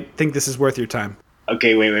I think this is worth your time.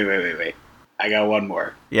 Okay, wait. I got one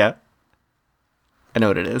more. Yeah. I know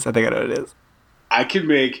what it is. I think I know what it is. I can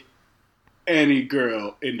make any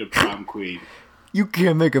girl into prom queen. You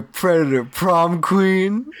can't make a Predator prom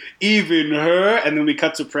queen. Even her. And then we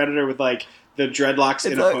cut to Predator with, like, the dreadlocks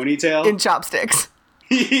in a ponytail. In chopsticks.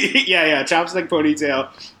 yeah, chopstick ponytail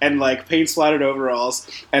and like paint splattered overalls,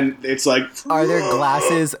 and it's like. Are there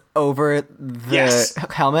glasses over the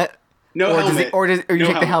helmet? No helmet. Or you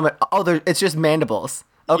take the helmet? Oh, it's just mandibles.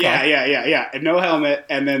 Okay. Yeah, and no helmet,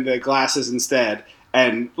 and then the glasses instead,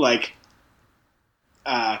 and like,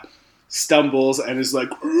 stumbles and is like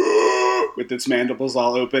with its mandibles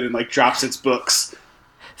all open and like drops its books.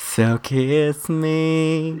 So kiss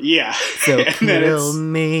me. Yeah. So kill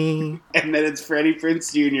me. And then it's Freddie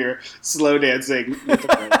Prinze Jr. slow dancing with the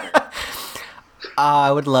Predator.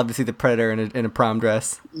 I would love to see the Predator in a prom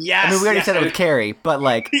dress. Yes. I mean, we already said it with Carrie, but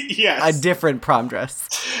like yes. a different prom dress.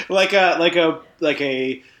 Like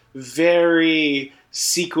a very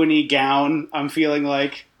sequiny gown, I'm feeling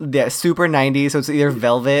like. Yeah, super 90s, so it's either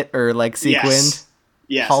velvet or like sequined.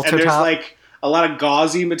 Yes. Halter and there's top. like a lot of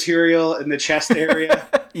gauzy material in the chest area.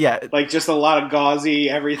 Yeah. Like just a lot of gauzy,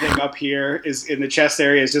 everything up here is in the chest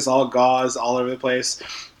area is just all gauze all over the place.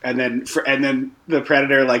 And then the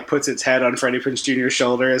Predator like puts its head on Freddie Prinze Jr.'s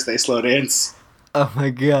shoulder as they slow dance. Oh my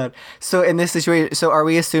god. So in this situation, are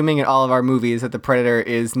we assuming in all of our movies that the Predator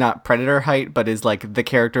is not Predator height, but is like the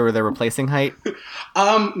character where they're replacing height?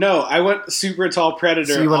 No, I went super tall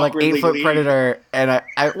Predator. So you went like 8-foot Predator, and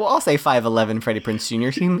I'll say 5'11" Freddie Prinze Jr.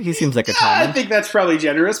 He seems like a Tommy. I think that's probably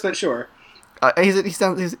generous, but sure. He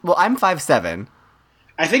sounds well. I'm 5'7".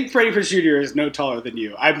 I think Freddie Prinze Jr. is no taller than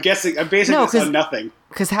you. I'm basing this on nothing.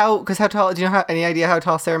 Because how tall? Do you know any idea how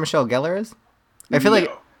tall Sarah Michelle Gellar is? I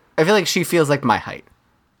feel like she feels like my height.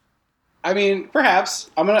 I mean,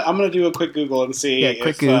 perhaps I'm gonna do a quick Google and see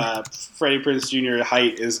if Freddie Prinze Jr.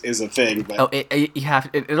 height is a thing. But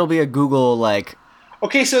it'll be a Google like.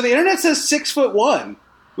 Okay, so the internet says 6'1",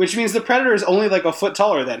 which means the Predator is only like a foot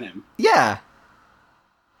taller than him. Yeah.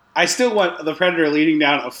 I still want the Predator leaning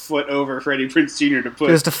down a foot over Freddie Prinze Jr. to put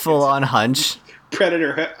just a full on hunch.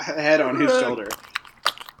 Predator head on his shoulder.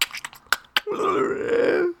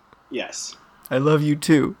 Yes. I love you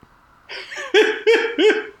too.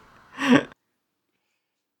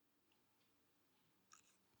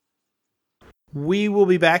 We will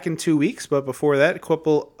be back in 2 weeks, but before that, a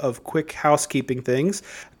couple of quick housekeeping things.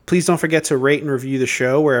 Please don't forget to rate and review the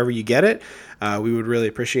show wherever you get it. We would really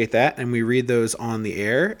appreciate that, and we read those on the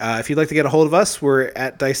air. If you'd like to get a hold of us, we're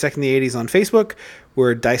at Dissecting the 80s on Facebook.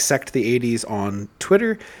 We're Dissect the 80s on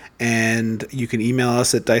Twitter, and you can email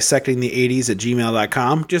us at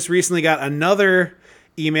dissectingthe80s@gmail.com. Just recently got another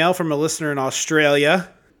email from a listener in Australia,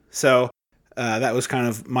 so that was kind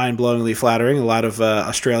of mind-blowingly flattering. A lot of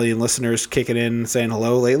Australian listeners kicking in and saying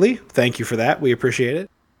hello lately. Thank you for that. We appreciate it.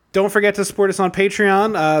 Don't forget to support us on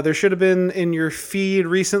Patreon. There should have been in your feed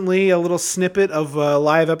recently a little snippet of a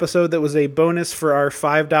live episode that was a bonus for our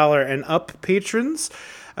 $5 and up patrons.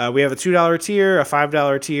 We have a $2 tier, a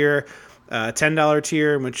 $5 tier, a $10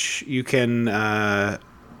 tier, in which you can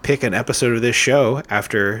pick an episode of this show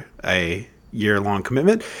after a year-long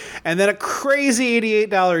commitment, and then a crazy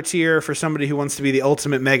 $88 tier for somebody who wants to be the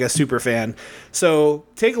ultimate mega super fan. So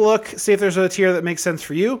take a look, see if there's a tier that makes sense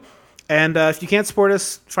for you, and if you can't support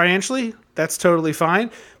us financially, that's totally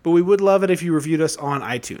fine, but we would love it if you reviewed us on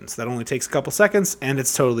iTunes. That only takes a couple seconds, and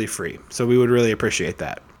it's totally free, so we would really appreciate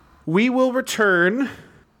that. We will return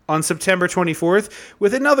on September 24th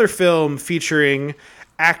with another film featuring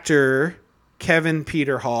actor Kevin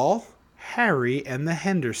Peter Hall, Harry and the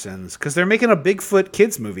Hendersons, because they're making a Bigfoot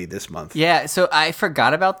kids movie this month. Yeah, so I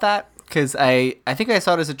forgot about that because I think I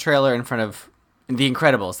saw it as a trailer in front of The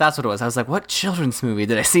Incredibles. That's what it was. I was like, what children's movie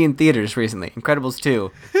did I see in theaters recently? Incredibles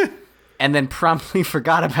 2. And then promptly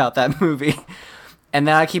forgot about that movie. And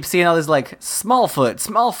now I keep seeing all this like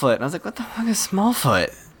Smallfoot. And I was like, what the fuck is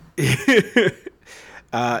Smallfoot?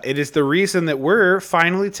 It is the reason that we're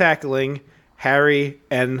finally tackling Harry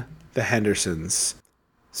and the Hendersons.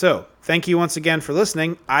 So, thank you once again for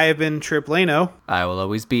listening. I have been Trip Leno. I will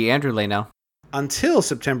always be Andrew Leno. Until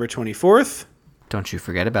September 24th. Don't you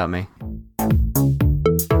forget about me.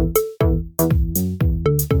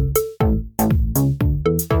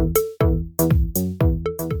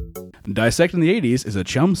 Dissecting the 80s is a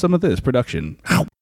Chum Some of This production.